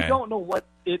factor. Okay. I don't know what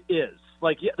it is.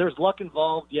 Like, yeah, there's luck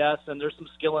involved, yes, and there's some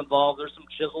skill involved. There's some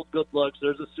chiseled good looks.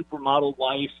 There's a supermodel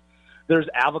wife. There's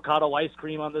avocado ice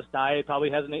cream on this diet. Probably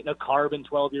hasn't eaten a carb in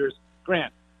 12 years.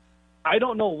 Grant, I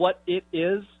don't know what it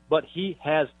is, but he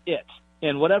has it.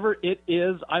 And whatever it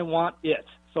is, I want it.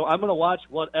 So I'm going to watch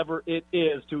whatever it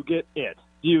is to get it.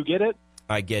 Do you get it?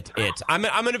 I get it. I'm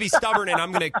going to be stubborn, and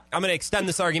I'm going to extend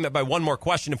this argument by one more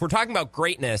question. If we're talking about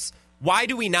greatness, why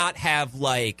do we not have,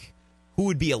 like, who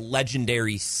would be a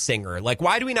legendary singer? Like,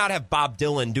 why do we not have Bob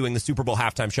Dylan doing the Super Bowl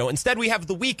halftime show? Instead, we have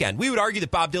The Weeknd. We would argue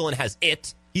that Bob Dylan has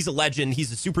it. He's a legend.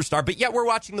 He's a superstar. But yet we're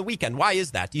watching The Weeknd. Why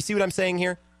is that? Do you see what I'm saying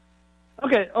here?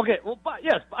 Okay. Well,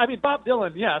 yes. I mean, Bob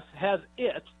Dylan, yes, has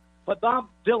it. But Bob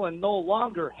Dylan no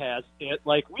longer has it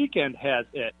like Weeknd has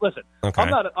it. Listen, okay. I'm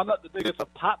not the biggest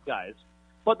of pop guys,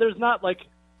 but there's not like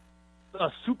a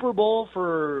Super Bowl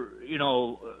for,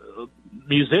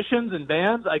 musicians and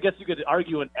bands. I guess you could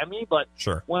argue an Emmy, but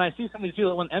sure. When I see some of these people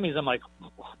that win Emmys, I'm like,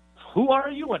 who are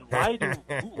you and why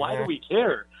do we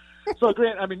care? So,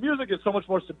 Grant, I mean, music is so much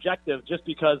more subjective just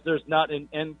because there's not an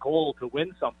end goal to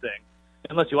win something,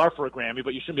 unless you are for a Grammy,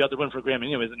 but you shouldn't be out there winning for a Grammy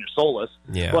anyways, and you're soulless.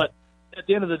 Yeah. But at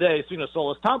the end of the day, speaking of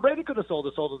soulless, Tom Brady could have sold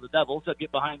his soul to the devil, said,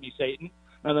 "Get behind me, Satan,"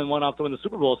 and then went off to win the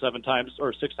Super Bowl 7 times,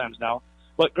 or 6 times now.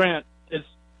 But, Grant,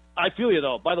 I feel you,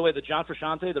 though. By the way, the John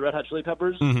Frusciante, the Red Hot Chili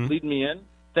Peppers, lead me in.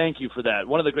 Thank you for that.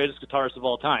 One of the greatest guitarists of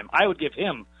all time. I would give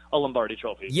him a Lombardi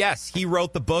trophy. Yes, he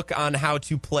wrote the book on how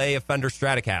to play a Fender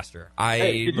Stratocaster. I'm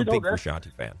a big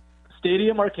Frusciante fan.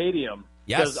 Stadium Arcadium.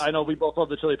 Yes. Because I know we both love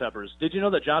the Chili Peppers. Did you know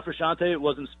that John Frusciante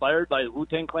was inspired by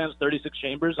Wu-Tang Clan's 36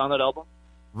 Chambers on that album?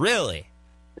 Really?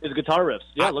 His guitar riffs.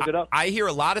 Yeah, look it up. I hear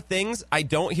a lot of things. I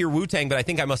don't hear Wu-Tang, but I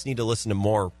think I must need to listen to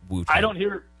more Wu-Tang. I don't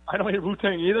hear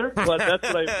Wu-Tang either, but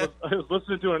that's what I was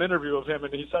listening to an interview of him,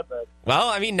 and he said that. Well,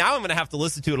 I mean, now I'm going to have to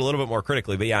listen to it a little bit more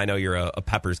critically, but yeah, I know you're a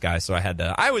Peppers guy, so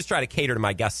I always try to cater to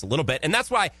my guests a little bit, and that's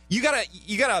why you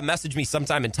gotta message me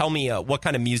sometime and tell me what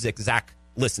kind of music Zach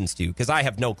listens to, because I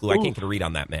have no clue. I can't get a read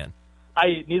on that man.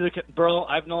 Bro,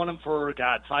 I've known him for,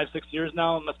 5-6 years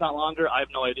now, and that's not longer. I have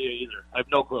no idea either. I have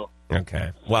no clue.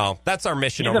 Okay. Well, that's our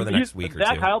mission over the next week or two.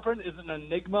 Zach Heilprin is an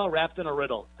enigma wrapped in a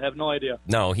riddle. I have no idea.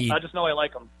 No, I just know I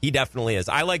like him. He definitely is.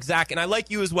 I like Zach, and I like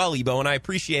you as well, Ebo, and I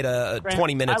appreciate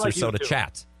 20 minutes or so to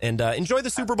chat. And enjoy the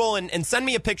Super Bowl, and send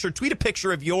me a picture. Tweet a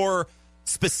picture of your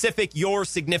specific, your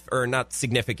significant, or not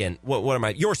significant. What am I?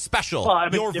 Your special,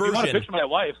 your version. You want to picture my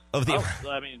wife? Of the.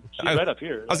 She's right up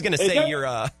here. I was going to say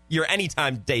your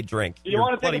anytime day drink. You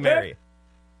want to Bloody take Mary.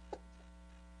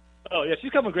 Oh yeah,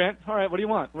 she's coming, Grant. All right, what do you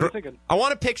want? What are you thinking? I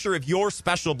want a picture of your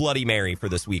special Bloody Mary for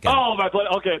this weekend. Oh my Bloody.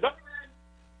 Okay.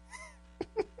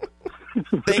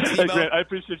 Thanks, Hey, Ebo. Grant, I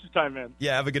appreciate your time, man.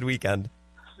 Yeah, have a good weekend.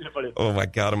 See you, buddy. Oh, my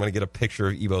God, I'm going to get a picture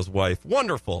of Ebo's wife.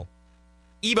 Wonderful.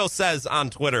 Ebo says on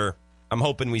Twitter, I'm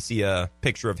hoping we see a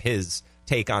picture of his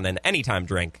take on an anytime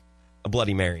drink, a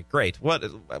Bloody Mary. Great.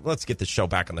 Let's get this show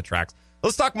back on the tracks.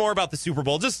 Let's talk more about the Super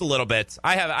Bowl just a little bit.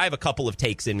 I have a couple of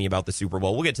takes in me about the Super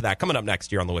Bowl. We'll get to that coming up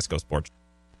next year on the Wisco Sports.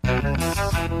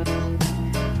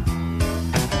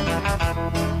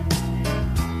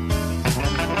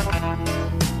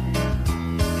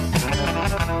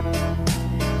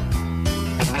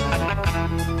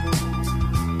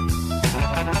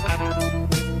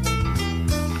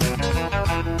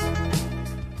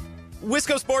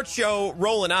 Wisco Sports Show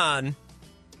rolling on.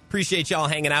 Appreciate y'all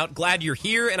hanging out. Glad you're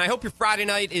here, and I hope your Friday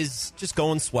night is just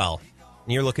going swell.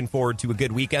 And you're looking forward to a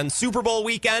good weekend. Super Bowl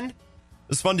weekend. It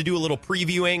was fun to do a little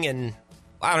previewing, and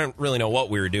I don't really know what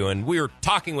we were doing. We were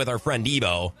talking with our friend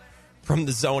Ebo from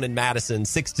The Zone in Madison,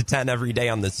 6 to 10 every day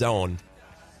on The Zone.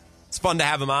 It's fun to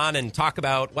have him on and talk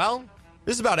about, well,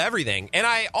 just about everything. And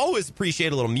I always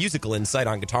appreciate a little musical insight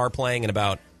on guitar playing and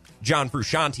about John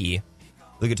Frusciante,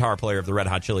 the guitar player of the Red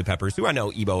Hot Chili Peppers, who I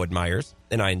know Ebo admires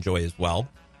and I enjoy as well.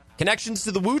 Connections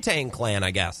to the Wu-Tang Clan,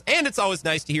 I guess. And it's always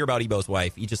nice to hear about Ebo's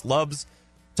wife. He just loves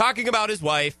talking about his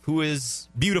wife, who is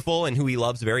beautiful and who he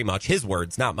loves very much. His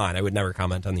words, not mine. I would never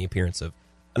comment on the appearance of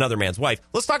another man's wife.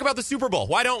 Let's talk about the Super Bowl.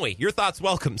 Why don't we? Your thoughts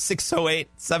welcome.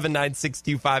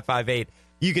 608-796-2558.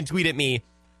 You can tweet at me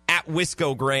at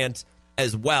Wisco Grant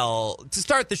as well. To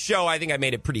start the show, I think I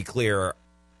made it pretty clear.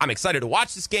 I'm excited to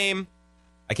watch this game.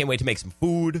 I can't wait to make some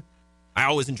food. I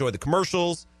always enjoy the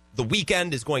commercials. The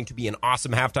Weeknd is going to be an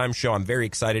awesome halftime show. I'm very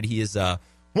excited. He is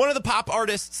one of the pop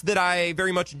artists that I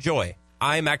very much enjoy.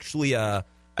 I'm actually, I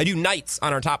do nights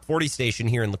on our top 40 station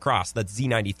here in La Crosse. That's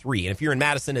Z93. And if you're in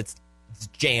Madison, it's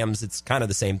Jams. It's kind of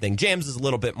the same thing. Jams is a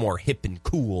little bit more hip and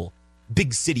cool,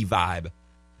 big city vibe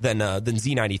than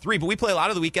Z93. But we play a lot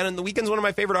of The Weeknd, and The Weeknd's one of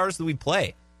my favorite artists that we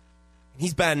play.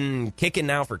 He's been kicking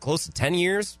now for close to 10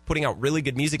 years, putting out really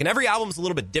good music, and every album's a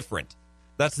little bit different.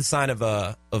 That's the sign of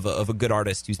a good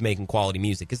artist who's making quality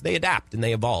music, because they adapt and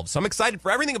they evolve. So I'm excited for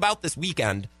everything about this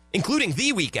weekend, including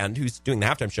The Weeknd, who's doing the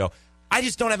halftime show. I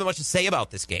just don't have much to say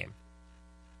about this game.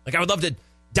 Like, I would love to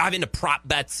dive into prop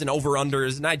bets and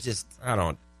over-unders, and I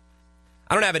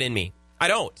don't have it in me. I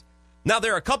don't. Now,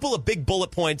 there are a couple of big bullet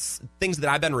points, things that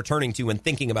I've been returning to when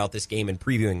thinking about this game and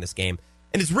previewing this game,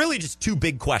 and it's really just two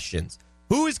big questions.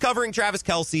 Who is covering Travis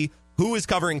Kelce? Who is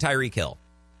covering Tyreek Hill?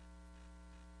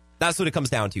 That's what it comes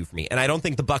down to for me. And I don't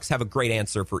think the Bucs have a great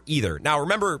answer for either. Now,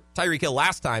 remember Tyreek Hill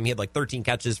last time, he had like 13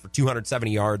 catches for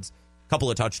 270 yards, a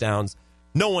couple of touchdowns.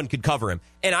 No one could cover him.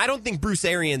 And I don't think Bruce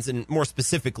Arians, and more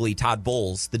specifically Todd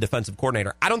Bowles, the defensive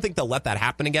coordinator, I don't think they'll let that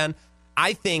happen again.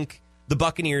 I think the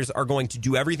Buccaneers are going to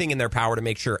do everything in their power to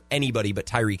make sure anybody but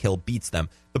Tyreek Hill beats them.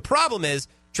 The problem is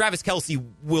Travis Kelce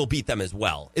will beat them as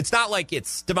well. It's not like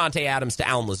it's Devontae Adams to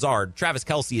Allen Lazard. Travis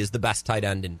Kelce is the best tight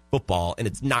end in football, and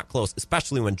it's not close,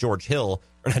 especially when George Kittle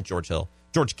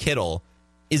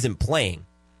isn't playing.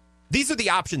 These are the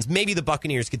options. Maybe the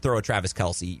Buccaneers could throw a Travis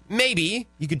Kelce. Maybe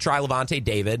you could try Levante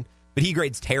David, but he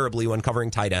grades terribly when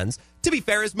covering tight ends. To be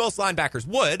fair, as most linebackers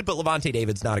would, but Levante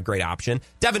David's not a great option.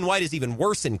 Devin White is even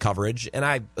worse in coverage, and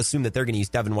I assume that they're going to use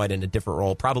Devin White in a different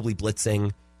role, probably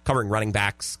blitzing, covering running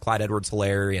backs, Clyde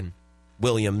Edwards-Helaire and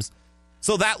Williams.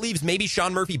 So that leaves maybe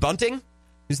Sean Murphy-Bunting,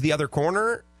 who's the other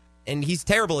corner, and he's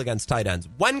terrible against tight ends.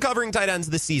 When covering tight ends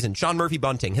this season, Sean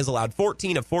Murphy-Bunting has allowed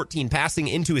 14 of 14 passing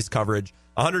into his coverage,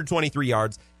 123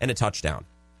 yards, and a touchdown.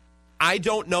 I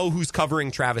don't know who's covering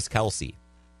Travis Kelce,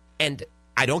 and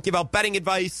I don't give out betting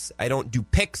advice. I don't do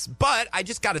picks, but I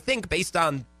just got to think, based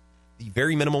on the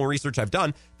very minimal research I've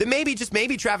done, that maybe, just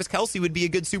maybe, Travis Kelce would be a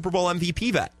good Super Bowl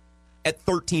MVP bet at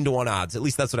 13-1 odds. At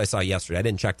least that's what I saw yesterday. I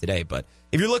didn't check today, but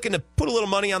if you're looking to put a little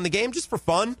money on the game just for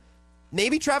fun,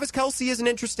 maybe Travis Kelce is an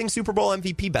interesting Super Bowl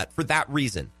MVP bet for that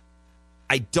reason.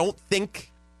 I don't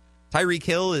think Tyreek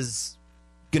Hill is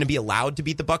going to be allowed to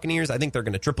beat the Buccaneers. I think they're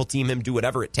going to triple team him, do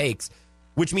whatever it takes,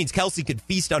 which means Kelce could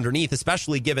feast underneath,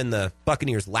 especially given the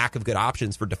Buccaneers' lack of good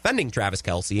options for defending Travis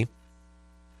Kelce.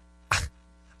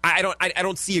 I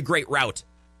don't see a great route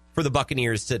for the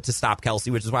Buccaneers to stop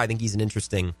Kelce, which is why I think he's an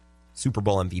interesting Super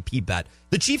Bowl MVP bet.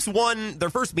 The Chiefs won their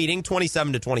first meeting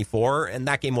 27-24, and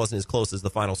that game wasn't as close as the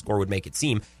final score would make it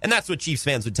seem. And that's what Chiefs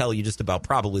fans would tell you just about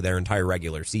probably their entire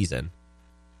regular season.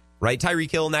 Right? Tyreek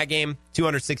Hill in that game,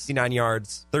 269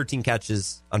 yards, 13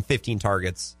 catches on 15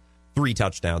 targets, 3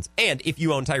 touchdowns. And if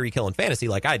you own Tyreek Hill in fantasy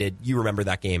like I did, you remember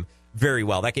that game very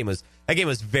well. That game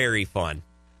was very fun.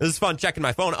 It was fun checking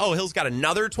my phone. Oh, Hill's got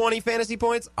another 20 fantasy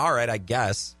points? All right, I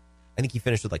guess. I think he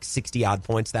finished with like 60-odd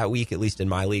points that week, at least in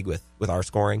my league with our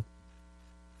scoring.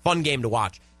 Fun game to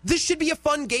watch. This should be a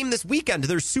fun game this weekend.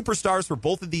 There's superstars for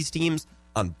both of these teams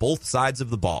on both sides of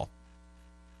the ball.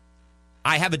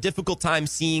 I have a difficult time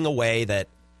seeing a way that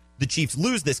the Chiefs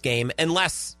lose this game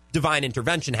unless divine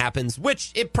intervention happens,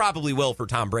 which it probably will for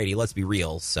Tom Brady. Let's be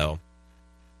real. So,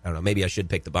 I don't know. Maybe I should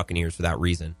pick the Buccaneers for that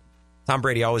reason. Tom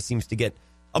Brady always seems to get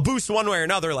a boost one way or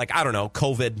another. Like, I don't know,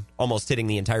 COVID almost hitting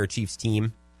the entire Chiefs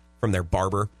team from their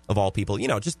barber, of all people. You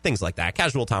know, just things like that.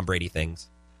 Casual Tom Brady things.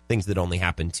 Things that only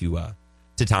happen to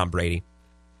Tom Brady.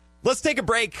 Let's take a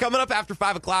break. Coming up after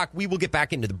 5 o'clock, we will get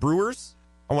back into the Brewers.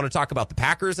 I want to talk about the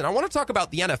Packers, and I want to talk about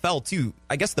the NFL, too.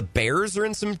 I guess the Bears are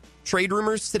in some trade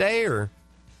rumors today or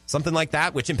something like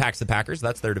that, which impacts the Packers.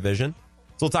 That's their division.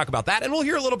 So we'll talk about that, and we'll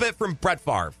hear a little bit from Brett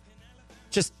Favre,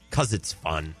 just because it's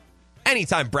fun.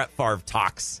 Anytime Brett Favre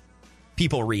talks,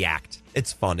 people react.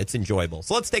 It's fun. It's enjoyable.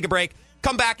 So let's take a break,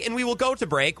 come back, and we will go to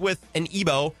break with an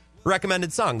Ebo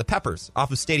recommended song, The Peppers,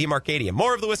 off of Stadium Arcadium.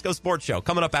 More of the Wisco Sports Show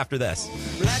coming up after this.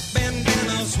 Black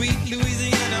bandana, sweet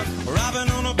Louisiana,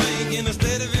 robbing on a bank in the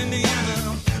state of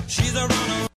Indiana. She's a runner.